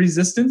of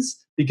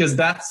resistance because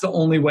that's the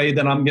only way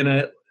that I'm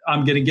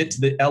gonna get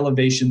to the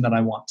elevation that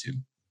I want to.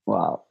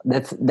 Wow,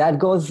 that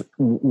goes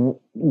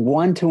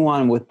one to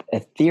one with a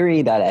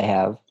theory that I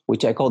have,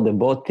 which I call the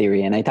boat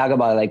theory. And I talk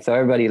about it like, so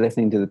everybody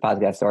listening to the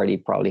podcast already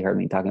probably heard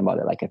me talking about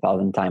it like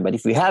 1,000 times. But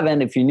if you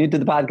haven't, if you're new to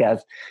the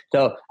podcast,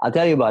 so I'll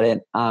tell you about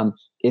it.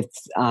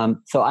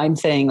 So I'm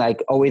saying,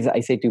 like, always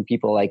I say to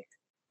people, like,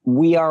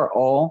 we are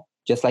all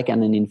just like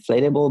on an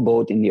inflatable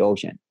boat in the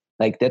ocean.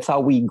 Like, that's how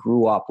we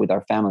grew up with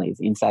our families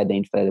inside the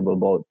inflatable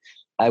boat.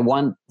 At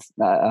one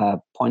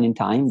point in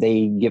time,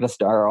 they give us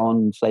our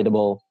own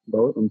inflatable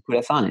boat and put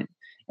us on it.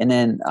 And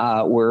then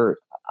we're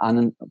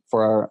on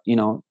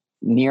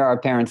near our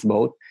parents'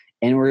 boat,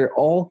 and we're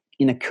all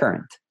in a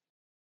current.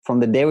 From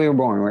the day we were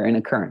born, we're in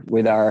a current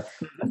with our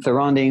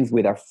surroundings,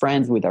 with our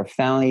friends, with our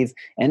families.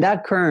 And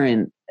that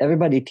current,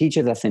 everybody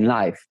teaches us in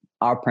life,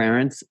 our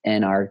parents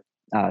and our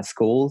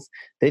schools,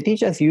 they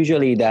teach us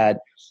usually that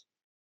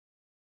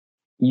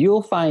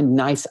you'll find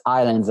nice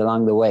islands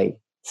along the way.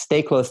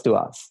 Stay close to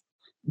us.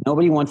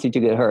 Nobody wants you to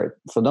get hurt,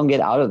 so don't get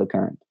out of the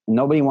current.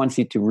 Nobody wants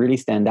you to really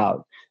stand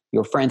out.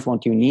 Your friends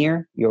want you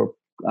near, your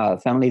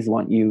families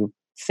want you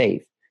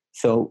safe.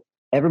 So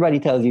everybody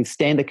tells you,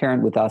 stay in the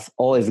current with us,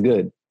 all is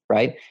good,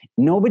 right?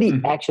 Nobody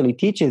actually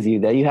teaches you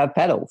that you have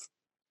pedals,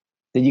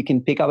 that you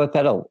can pick up a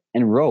pedal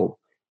and row,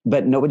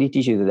 but nobody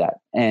teaches you that.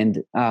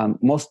 And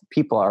most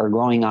people are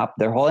growing up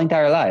their whole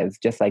entire lives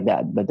just like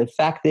that. But the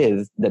fact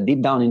is that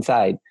deep down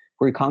inside,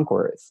 we're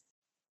conquerors.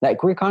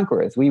 Like, we're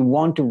conquerors. We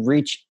want to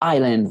reach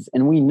islands,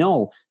 and we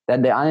know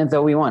that the islands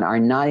that we want are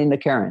not in the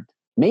current.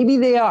 Maybe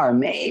they are,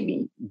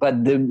 maybe, but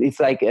it's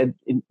like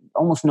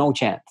almost no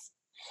chance.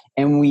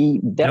 And we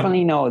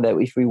definitely know that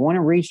if we want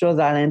to reach those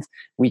islands,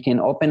 we can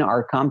open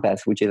our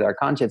compass, which is our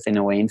conscience in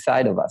a way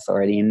inside of us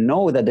already, and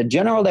know that the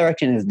general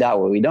direction is that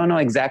way. We don't know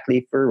exactly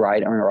if we're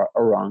right or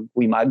wrong.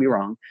 We might be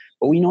wrong,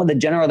 but we know the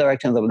general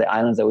directions of the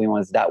islands that we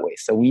want is that way.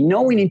 So we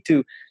know we need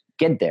to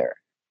get there,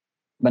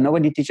 but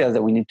nobody teaches us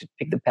that we need to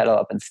pick the pedal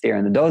up and steer.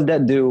 And those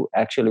that do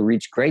actually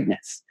reach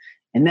greatness.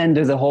 And then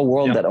there's a whole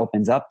world that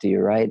opens up to you,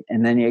 right?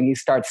 And then you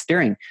start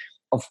steering.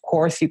 Of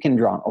course you can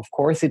drown. Of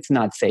course it's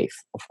not safe.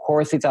 Of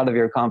course it's out of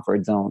your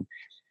comfort zone.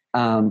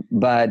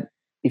 But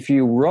if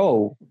you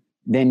row,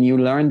 then you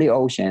learn the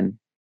ocean.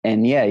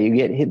 And you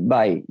get hit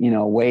by,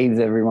 waves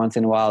every once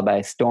in a while, by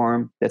a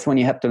storm. That's when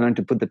you have to learn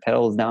to put the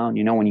pedals down.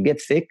 When you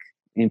get sick,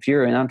 if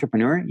you're an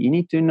entrepreneur, you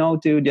need to know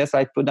to just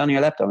like put down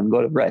your laptop and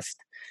go to rest.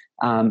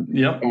 And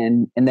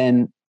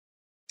then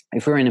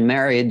if we're in a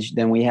marriage,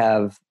 then we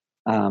have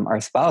our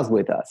spouse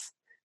with us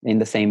in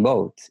the same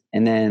boat.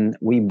 And then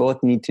we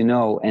both need to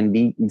know and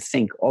be in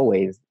sync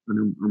always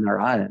on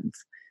our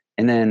islands.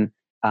 And then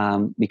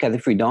because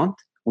if we don't,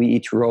 we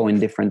each row in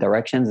different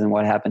directions. And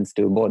what happens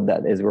to a boat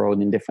that is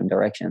rowed in different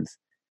directions?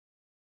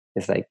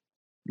 It's like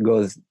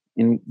goes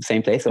in the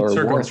same place or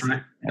circles,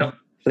 right?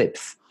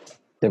 Flips.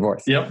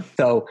 Divorce. Yep.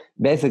 So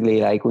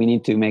basically, like, we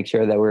need to make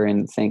sure that we're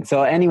in sync.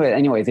 So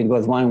anyways, it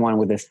goes 1-on-1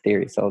 with this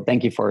theory. So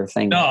thank you for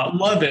saying that. No,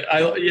 love it.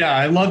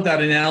 I love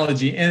that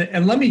analogy.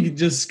 And let me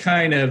just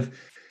kind of,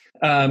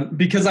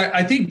 because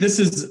I think this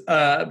is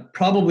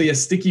probably a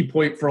sticky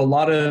point for a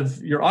lot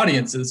of your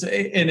audiences.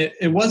 And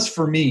it was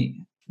for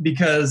me,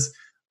 because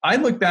I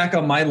look back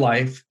on my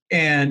life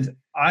and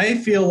I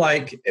feel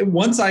like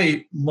once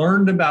I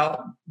learned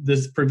about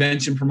this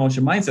prevention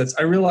promotion mindsets,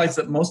 I realized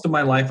that most of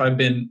my life I've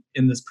been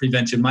in this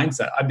prevention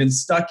mindset. I've been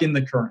stuck in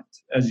the current,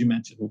 as you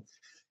mentioned.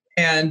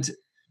 And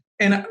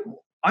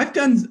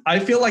I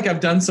feel like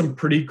I've done some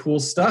pretty cool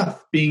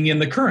stuff being in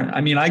the current.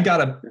 I mean, I got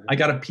a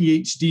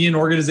PhD in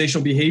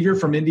organizational behavior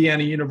from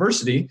Indiana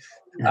University.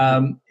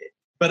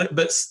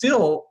 But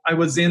still I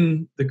was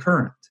in the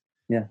current.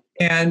 Yeah.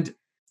 And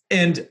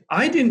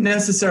I didn't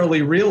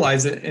necessarily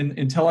realize it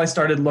until I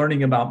started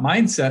learning about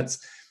mindsets.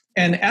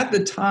 And at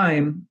the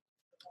time,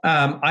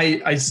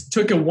 I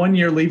took a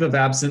 1-year leave of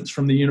absence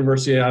from the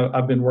university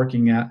I've been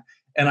working at,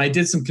 and I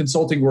did some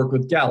consulting work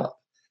with Gallup.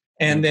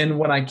 And then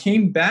when I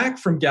came back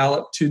from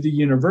Gallup to the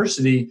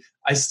university,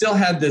 I still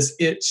had this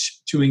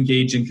itch to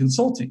engage in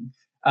consulting.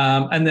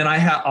 And then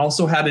I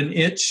also had an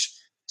itch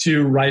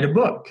to write a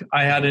book.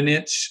 I had an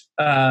itch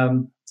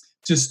to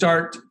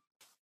start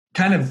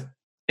kind of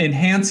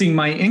enhancing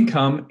my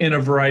income in a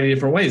variety of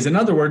different ways. In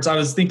other words, I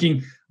was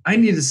thinking I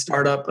need to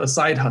start up a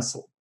side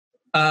hustle.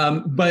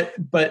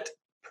 But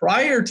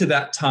prior to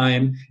that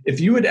time, if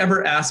you had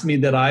ever asked me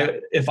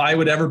if I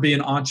would ever be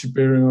an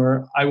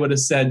entrepreneur, I would have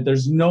said,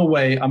 there's no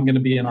way I'm going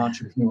to be an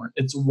entrepreneur.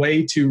 It's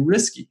way too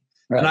risky.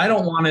 Right. And I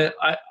don't want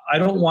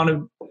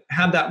to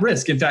have that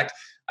risk. In fact,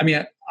 I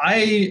mean,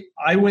 I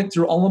went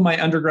through all of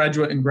my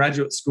undergraduate and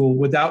graduate school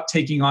without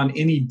taking on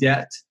any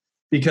debt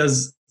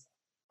because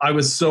I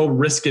was so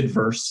risk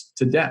adverse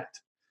to debt.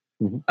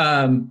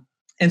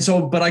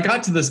 Mm-hmm. But I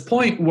got to this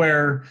point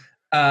where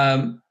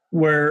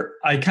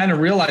I kind of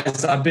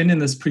realized I've been in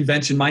this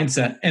prevention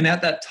mindset. And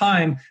at that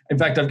time, in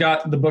fact, I've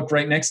got the book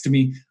right next to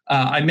me.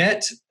 I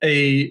met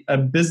a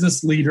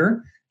business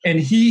leader, and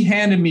he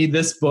handed me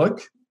this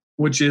book,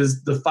 which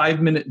is the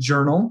 5-Minute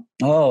Journal.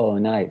 Oh,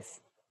 nice.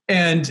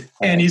 And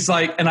he's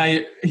like,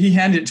 he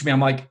handed it to me. I'm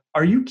like,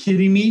 are you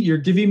kidding me? You're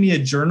giving me a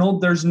journal?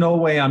 There's no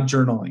way I'm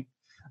journaling.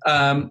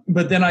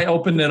 But then I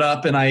opened it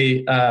up and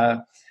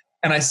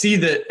I see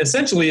that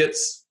essentially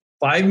it's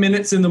 5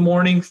 minutes in the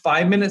morning,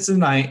 5 minutes at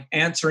night,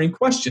 answering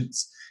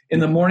questions. In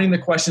the morning, the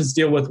questions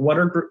deal with what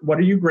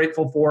are you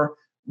grateful for?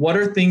 What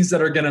are things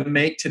that are going to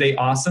make today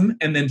awesome?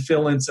 And then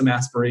fill in some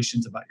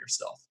aspirations about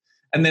yourself.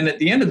 And then at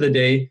the end of the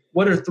day,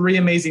 what are 3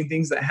 amazing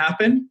things that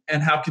happen?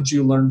 And how could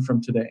you learn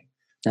from today?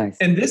 Nice.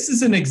 And this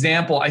is an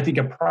example, I think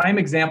a prime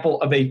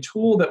example of a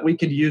tool that we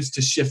could use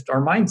to shift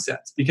our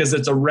mindsets, because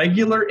it's a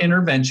regular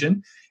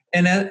intervention.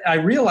 And I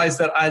realized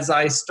that as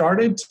I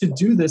started to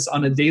do this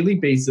on a daily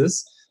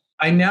basis,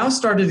 I now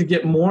started to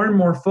get more and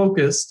more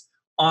focused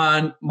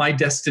on my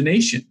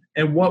destination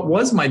and what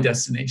was my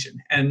destination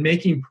and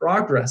making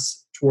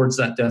progress towards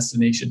that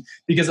destination,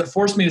 because it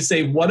forced me to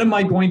say, what am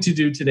I going to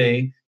do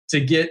today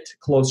to get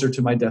closer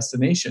to my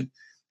destination?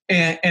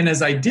 And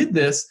as I did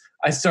this,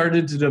 I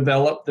started to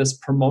develop this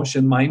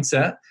promotion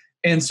mindset.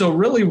 And so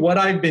really what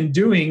I've been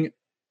doing,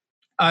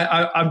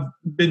 I've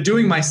been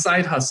doing my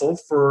side hustle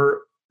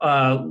for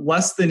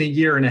less than a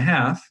year and a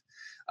half.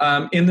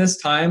 In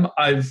this time,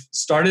 I've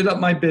started up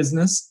my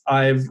business.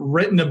 I've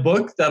written a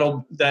book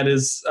that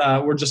is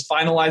we're just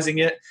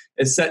finalizing it.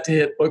 It's set to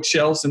hit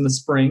bookshelves in the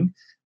spring.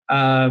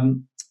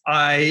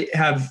 I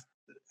have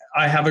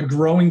a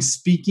growing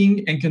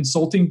speaking and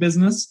consulting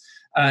business.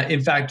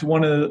 In fact,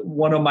 one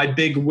of my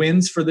big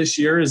wins for this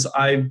year is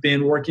I've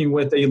been working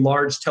with a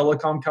large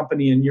telecom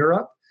company in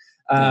Europe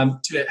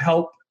to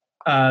help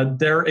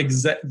their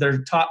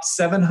top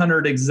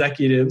 700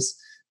 executives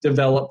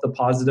develop the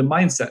positive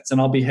mindsets. And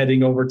I'll be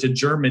heading over to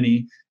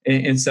Germany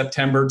in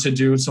September to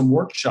do some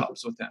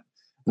workshops with them.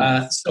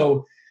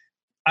 So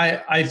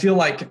I feel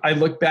like I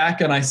look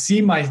back and I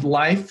see my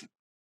life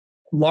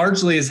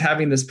largely as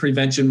having this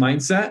prevention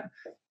mindset.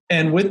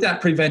 And with that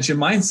prevention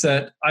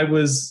mindset, I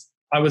was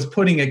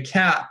putting a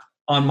cap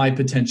on my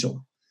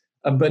potential.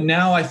 But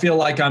now I feel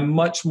like I'm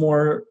much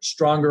more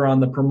stronger on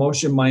the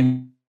promotion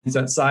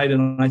mindset side.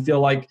 And I feel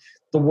like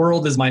the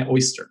world is my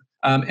oyster.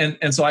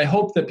 And so I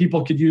hope that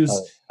people could use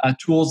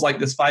tools like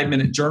this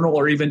 5-minute journal,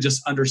 or even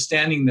just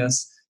understanding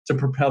this, to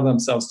propel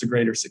themselves to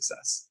greater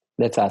success.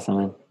 That's awesome,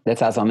 man.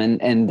 That's awesome.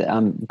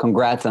 And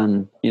congrats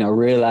on,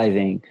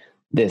 realizing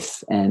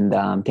this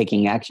and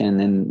taking action,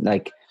 and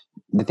like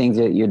the things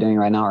that you're doing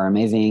right now are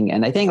amazing.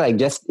 And I think I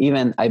bet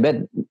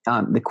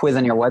the quiz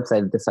on your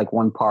website, it's like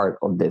one part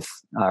of this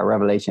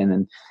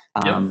revelation,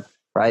 and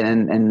right.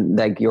 And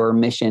like your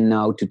mission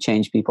now to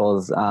change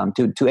people's,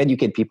 to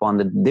educate people on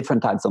the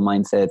different types of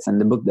mindsets, and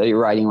the book that you're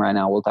writing right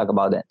now, we'll talk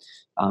about it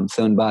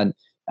soon. But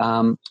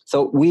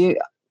so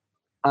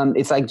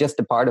it's like just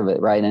a part of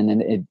it, right?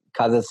 And it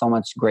causes so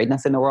much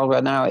greatness in the world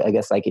right now. I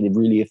guess like it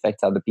really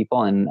affects other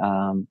people. And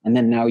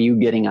then now you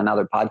getting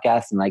another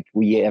podcast, and like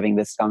we having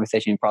this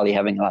conversation, probably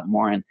having a lot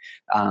more. And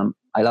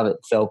I love it.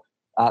 So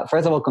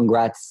first of all,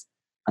 congrats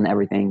on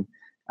everything.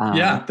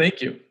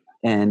 Thank you.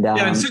 And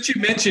since you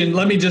mentioned,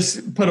 let me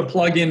just put a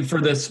plug in for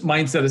this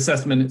mindset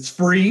assessment. It's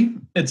free.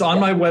 It's on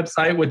my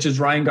website, which is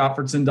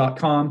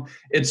ryangottfredson.com.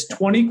 It's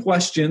 20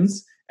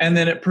 questions, and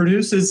then it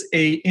produces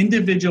a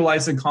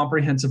individualized and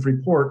comprehensive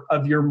report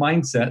of your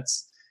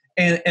mindsets.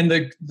 And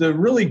the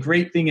really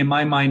great thing in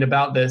my mind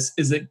about this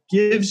is it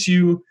helps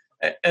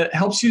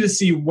you to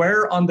see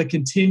where on the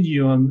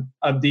continuum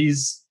of the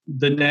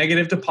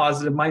negative to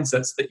positive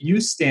mindsets that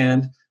you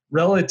stand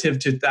relative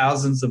to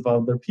thousands of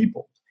other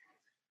people.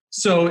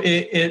 So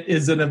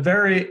it's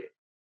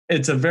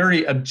a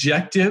very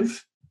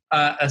objective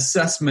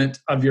assessment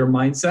of your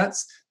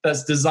mindsets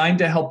that's designed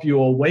to help you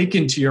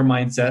awaken to your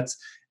mindsets.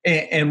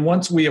 And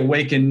once we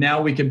awaken,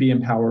 now we can be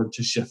empowered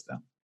to shift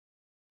them.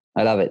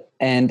 I love it.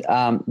 And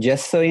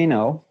just so you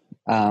know,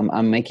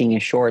 I'm making a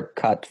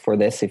shortcut for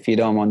this if you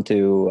don't want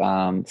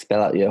to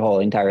spell out your whole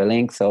entire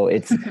link. So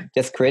it's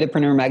just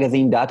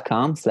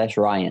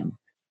creativepreneurmagazine.com/Ryan.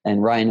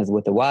 And Ryan is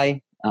with a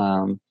Y.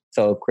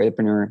 So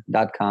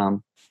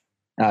creativepreneurmagazine.com.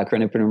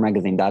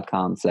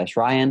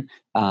 creativepreneurmagazine.com/Ryan.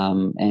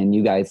 And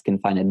you guys can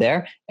find it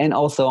there. And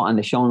also on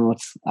the show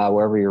notes,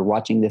 wherever you're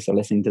watching this or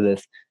listening to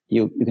this,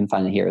 you can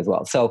find it here as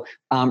well. So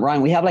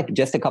Ryan, we have like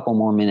just a couple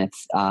more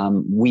minutes.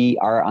 We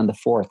are on the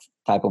 4th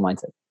type of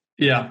mindset.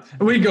 Yeah,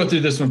 we go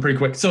through this one pretty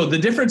quick. So the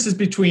difference is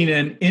between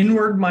an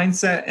inward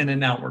mindset and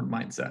an outward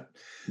mindset.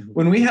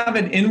 When we have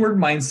an inward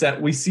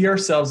mindset, we see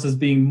ourselves as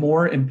being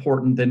more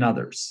important than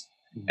others.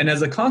 And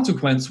as a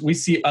consequence, we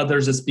see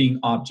others as being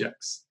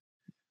objects.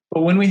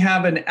 But when we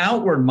have an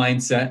outward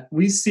mindset,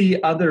 we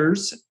see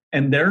others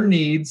and their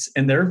needs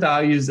and their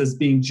values as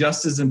being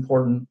just as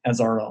important as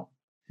our own.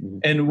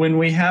 And when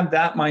we have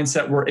that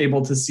mindset, we're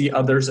able to see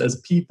others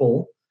as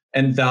people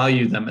and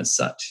value them as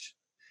such.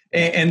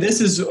 And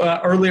this is,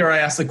 earlier I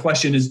asked the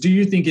question is, do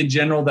you think in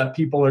general that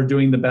people are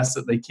doing the best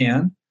that they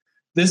can?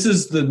 This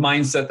is the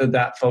mindset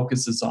that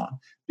focuses on.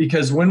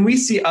 Because when we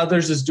see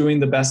others as doing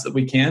the best that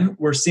we can,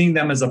 we're seeing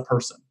them as a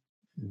person.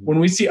 When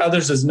we see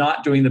others as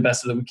not doing the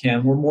best that we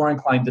can, we're more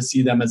inclined to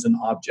see them as an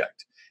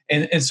object.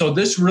 And so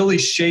this really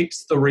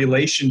shapes the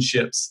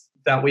relationships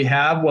that we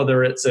have,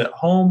 whether it's at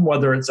home,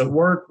 whether it's at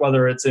work,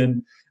 whether it's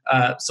in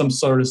some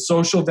sort of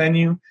social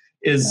venue,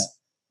 is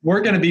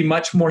we're going to be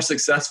much more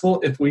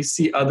successful if we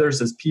see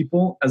others as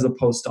people as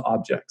opposed to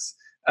objects.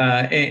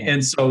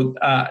 So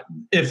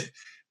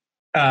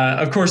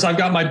of course, I've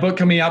got my book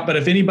coming out, but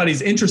if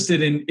anybody's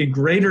interested in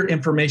greater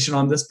information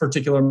on this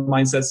particular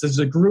mindset, there's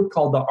a group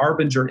called the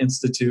Arbinger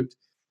Institute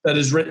that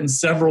has written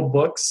several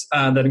books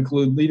that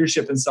include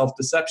Leadership and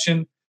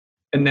Self-Deception,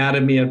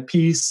 Anatomy of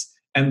Peace,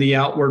 and The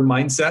Outward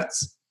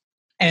Mindsets.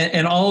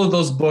 And all of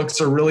those books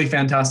are really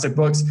fantastic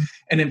books.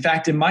 And in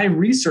fact, in my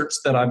research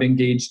that I've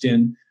engaged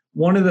in,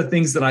 one of the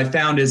things that I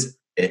found is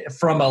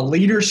from a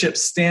leadership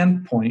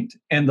standpoint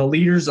and the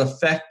leader's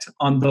effect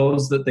on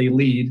those that they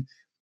lead,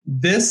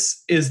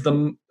 this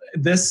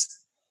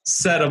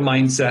set of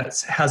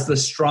mindsets has the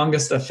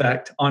strongest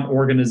effect on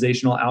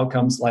organizational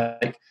outcomes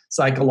like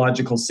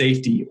psychological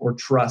safety or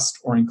trust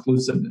or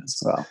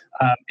inclusiveness. Wow.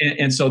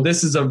 And so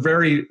this is a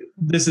very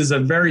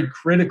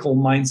critical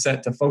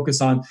mindset to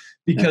focus on,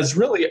 because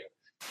really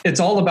it's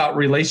all about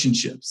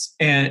relationships,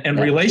 and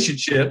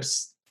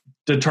relationships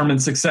determine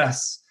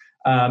success.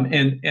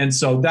 And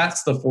so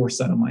that's the fourth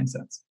set of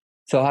mindsets.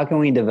 So how can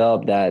we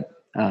develop that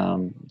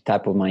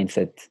type of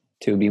mindset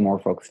to be more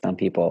focused on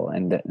people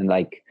and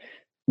like,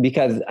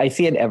 because I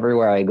see it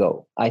everywhere I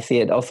go. I see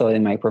it also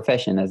in my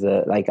profession as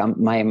I come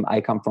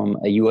from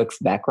a UX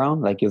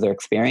background, like user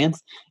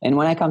experience. And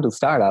when I come to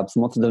startups,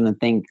 most of them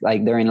think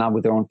like they're in love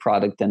with their own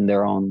product and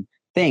their own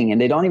thing. And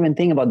they don't even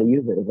think about the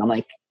users. I'm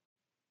like,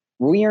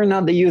 we are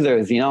not the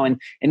users, and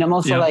I'm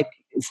also like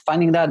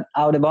finding that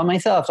out about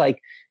myself. Like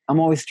I'm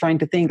always trying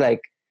to think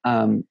like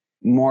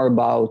more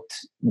about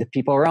the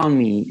people around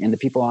me and the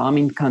people I'm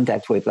in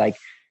contact with. Like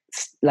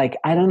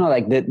I don't know,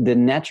 like the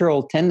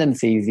natural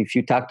tendencies, if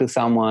you talk to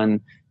someone,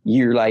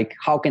 you're like,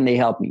 how can they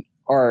help me?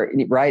 Or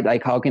right,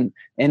 like how can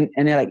and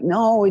they're like,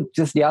 no, it's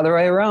just the other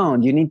way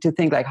around. You need to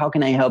think like, how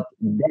can I help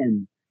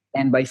them?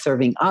 And by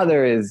serving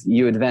others,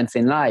 you advance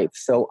in life.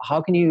 So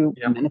how can you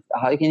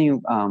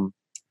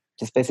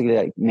just basically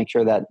like make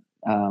sure that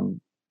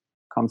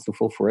comes to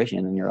full fruition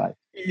in your life?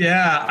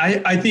 Yeah,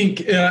 I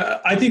think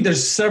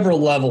there's several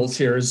levels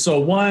here. So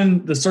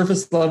one, the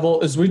surface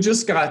level is we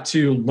just got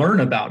to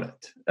learn about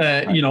it.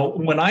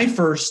 When I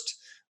first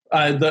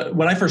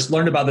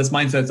learned about this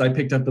mindset, I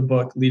picked up the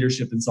book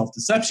Leadership and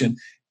Self-Deception,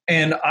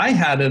 and I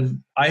had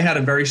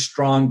a very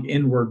strong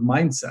inward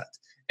mindset.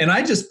 And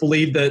I just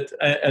believed that,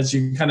 as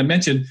you kind of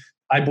mentioned,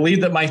 I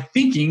believed that my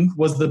thinking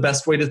was the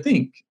best way to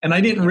think, and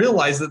I didn't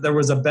realize that there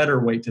was a better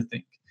way to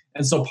think.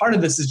 And so part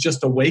of this is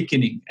just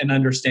awakening and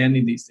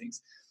understanding these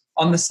things.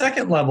 On the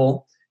second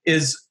level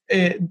is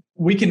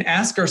we can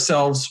ask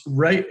ourselves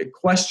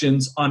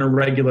questions on a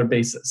regular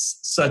basis,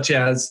 such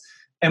as,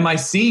 am I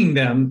seeing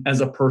them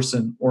as a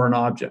person or an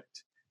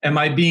object? Am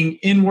I being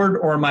inward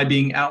or am I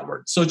being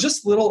outward? So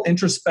just little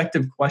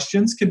introspective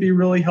questions could be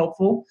really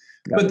helpful.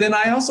 But then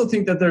I also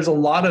think that there's a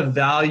lot of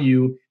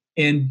value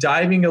in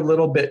diving a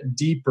little bit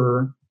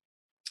deeper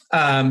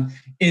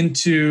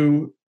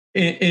into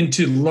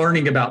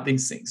learning about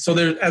these things. So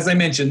there, as I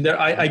mentioned,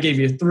 I gave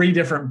you 3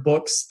 different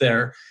books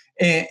there,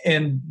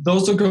 and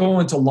those will go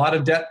into a lot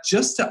of depth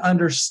just to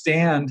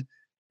understand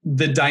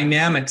the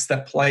dynamics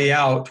that play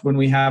out when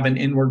we have an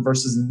inward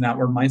versus an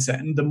outward mindset.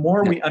 And the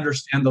more we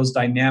understand those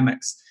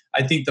dynamics,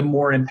 I think the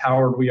more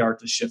empowered we are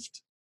to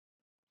shift.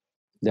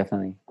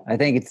 Definitely. I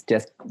think it's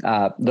just,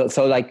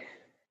 so like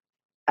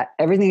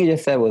everything you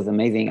just said was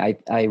amazing.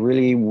 I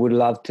really would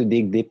love to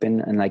dig deep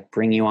in and like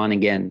bring you on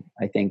again,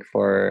 I think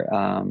for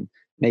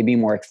maybe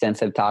more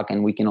extensive talk,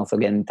 and we can also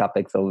get into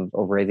topics of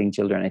raising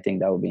children. I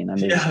think that would be an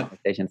amazing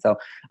conversation. So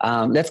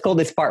let's call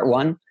this part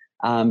 1.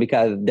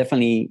 Because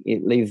definitely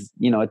it leaves,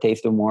 a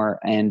taste of more.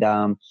 And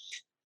a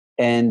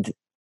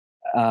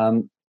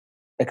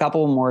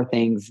couple more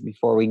things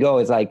before we go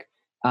is like,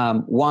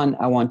 one,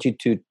 I want you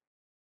to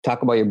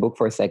talk about your book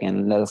for a second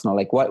and let us know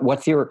like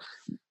what's the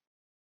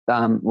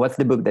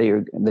book that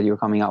you're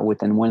coming out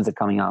with, and when is it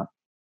coming out?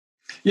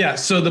 Yeah,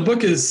 so the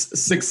book is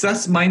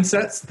Success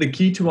Mindsets, the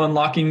Key to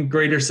Unlocking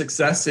Greater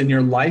Success in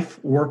Your Life,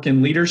 Work,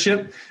 and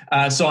Leadership.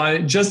 So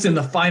I'm just in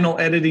the final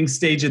editing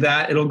stage of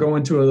that. It'll go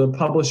into the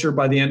publisher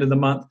by the end of the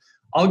month.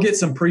 I'll get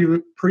some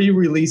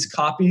pre-release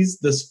copies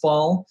this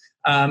fall.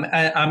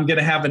 I'm going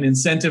to have an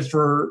incentive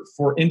for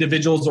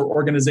individuals or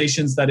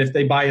organizations that if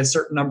they buy a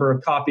certain number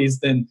of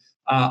copies, then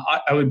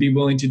I would be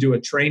willing to do a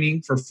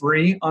training for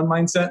free on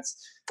mindsets.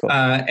 Cool.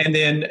 And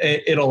then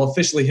it'll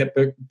officially hit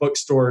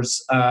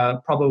bookstores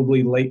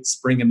probably late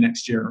spring of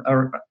next year,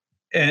 or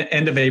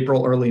end of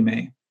April, early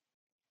May.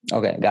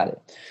 Okay, got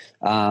it.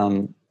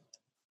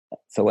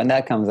 So when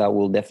that comes out,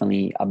 we'll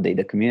definitely update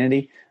the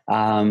community.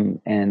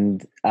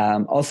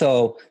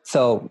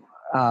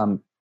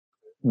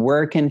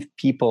 Where can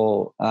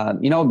people,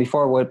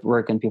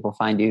 where can people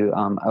find you?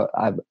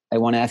 I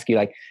want to ask you,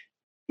 like,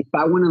 if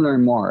I want to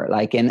learn more,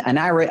 like, and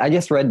I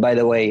just read, by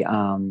the way,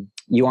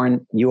 You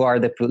Are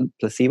the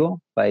Placebo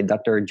by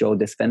Dr. Joe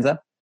Dispenza.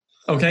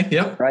 Okay.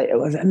 Yeah. Right. It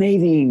was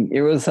amazing.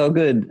 It was so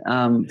good.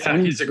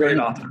 He's a great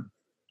author.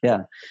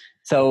 Yeah.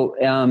 So,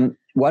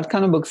 what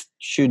kind of books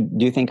do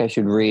you think I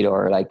should read,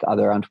 or like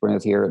other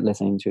entrepreneurs here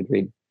listening should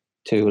read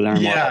to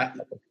learn more?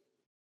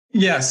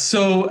 Yes.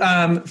 So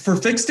for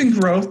Fixed and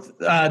Growth,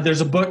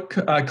 there's a book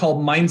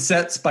called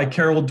Mindsets by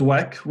Carol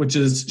Dweck,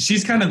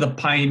 she's kind of the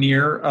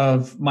pioneer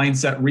of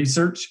mindset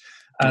research.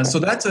 Okay. So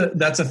that's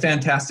a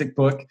fantastic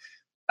book.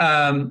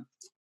 And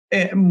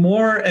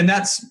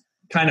that's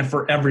kind of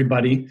for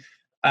everybody.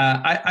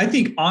 I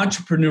think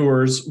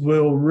entrepreneurs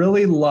will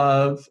really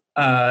love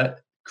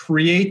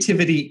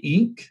Creativity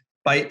Inc.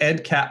 by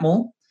Ed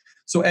Catmull.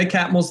 So Ed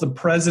Catmull's the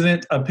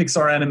president of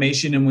Pixar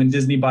Animation, and when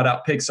Disney bought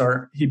out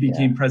Pixar, he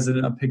became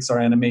president of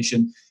Pixar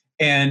Animation.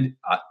 And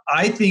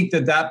I think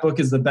that book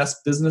is the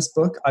best business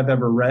book I've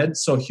ever read.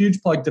 So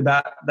huge plug to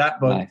that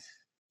book. Nice.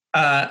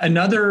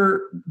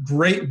 Another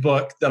great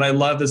book that I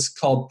love is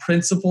called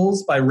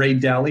Principles by Ray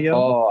Dalio.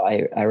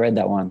 Oh, I read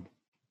that one.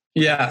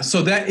 Yeah,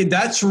 so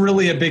that's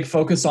really a big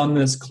focus on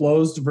this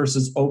closed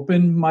versus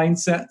open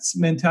mindsets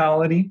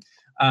mentality.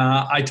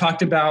 I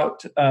talked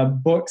about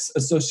books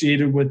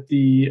associated with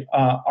the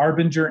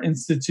Arbinger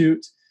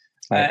Institute.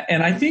 Right.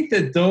 And I think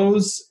that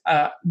those,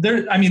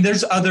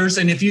 there's others.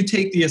 And if you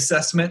take the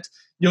assessment,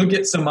 you'll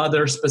get some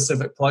other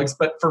specific plugs.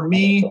 But for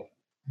me,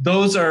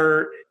 those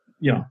are,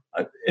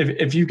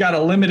 if you've got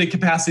a limited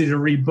capacity to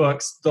read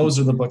books, those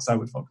are the books I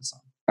would focus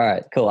on. All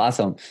right, cool,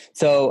 awesome.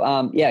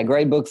 So,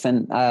 great books.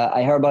 And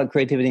I heard about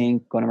Creativity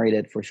Inc. Going to read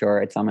it for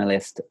sure. It's on my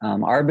list.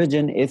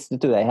 Arbinger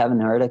Institute, I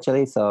haven't heard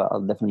actually, so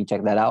I'll definitely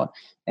check that out.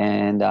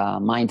 And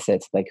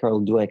Mindsets by Carol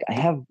Dweck. I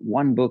have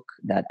one book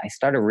that I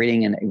started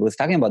reading, and it was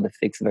talking about the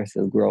fixed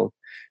versus growth,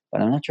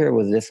 but I'm not sure it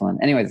was this one.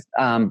 Anyways,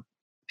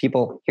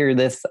 people hear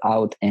this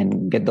out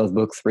and get those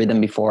books, read them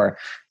before,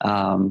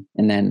 and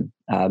then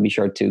be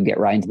sure to get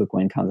Ryan's book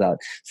when it comes out.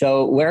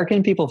 So where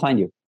can people find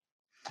you?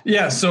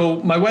 Yeah,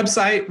 so my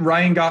website,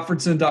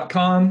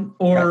 ryangottfredson.com,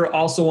 or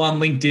also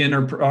on LinkedIn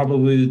are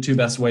probably the two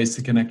best ways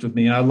to connect with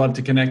me. I'd love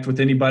to connect with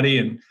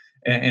anybody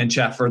and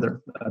chat further.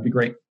 That'd be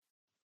great.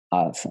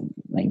 Awesome.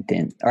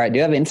 LinkedIn. All right. Do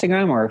you have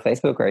Instagram or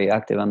Facebook? Are you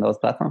active on those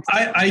platforms?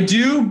 I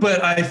do,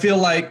 but I feel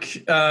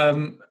like,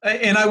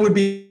 and I would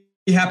be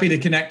happy to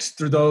connect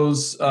through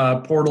those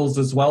portals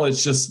as well.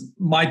 It's just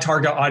my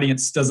target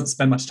audience doesn't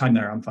spend much time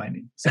there, I'm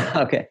finding. So.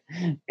 Okay.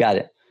 Got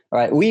it. All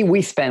right.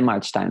 We spend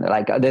much time there.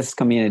 Like this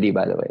community,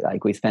 by the way,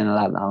 like we spend a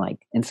lot on like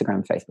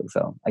Instagram, Facebook.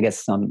 So I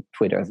guess some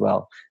Twitter as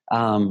well.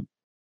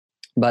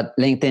 But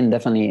LinkedIn,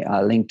 definitely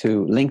link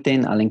to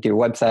LinkedIn. I'll link to your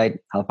website.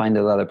 I'll find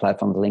those other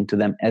platforms, link to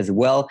them as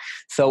well.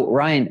 So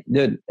Ryan,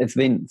 dude, it's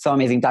been so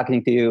amazing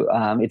talking to you.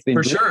 It's been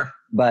for sure,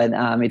 but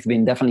it's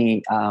been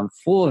definitely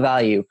full of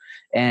value,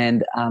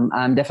 and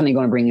I'm definitely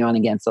going to bring you on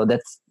again. So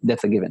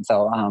that's a given.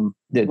 So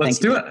dude, let's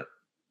do it.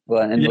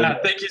 Well,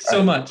 thank you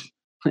so much,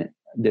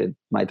 dude.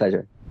 My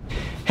pleasure.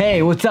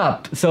 Hey, what's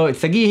up? So it's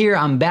Sagi here.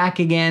 I'm back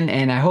again,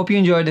 and I hope you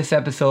enjoyed this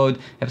episode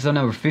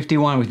number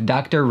 51 with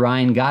Dr.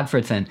 Ryan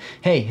Gottfredson.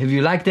 Hey, have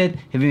you liked it?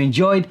 Have you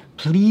enjoyed?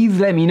 Please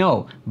let me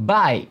know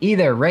by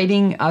either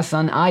rating us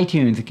on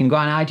iTunes. You can go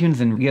on iTunes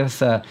and give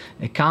us a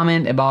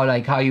comment about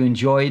like how you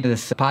enjoyed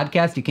this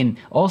podcast. You can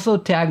also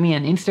tag me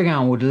on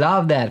Instagram. Would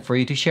love that for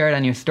you to share it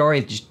on your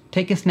stories. Just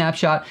take a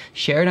snapshot,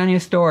 share it on your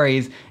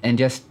stories, and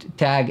just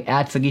tag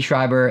 @Sagi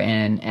Schreiber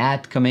and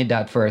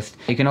 @commit.first.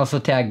 You can also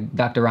tag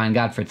Dr. Ryan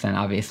Gottfredson,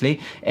 obviously,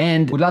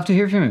 and would love to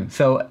hear from you.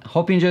 So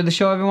hope you enjoyed the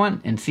show,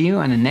 everyone, and see you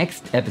on the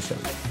next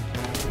episode.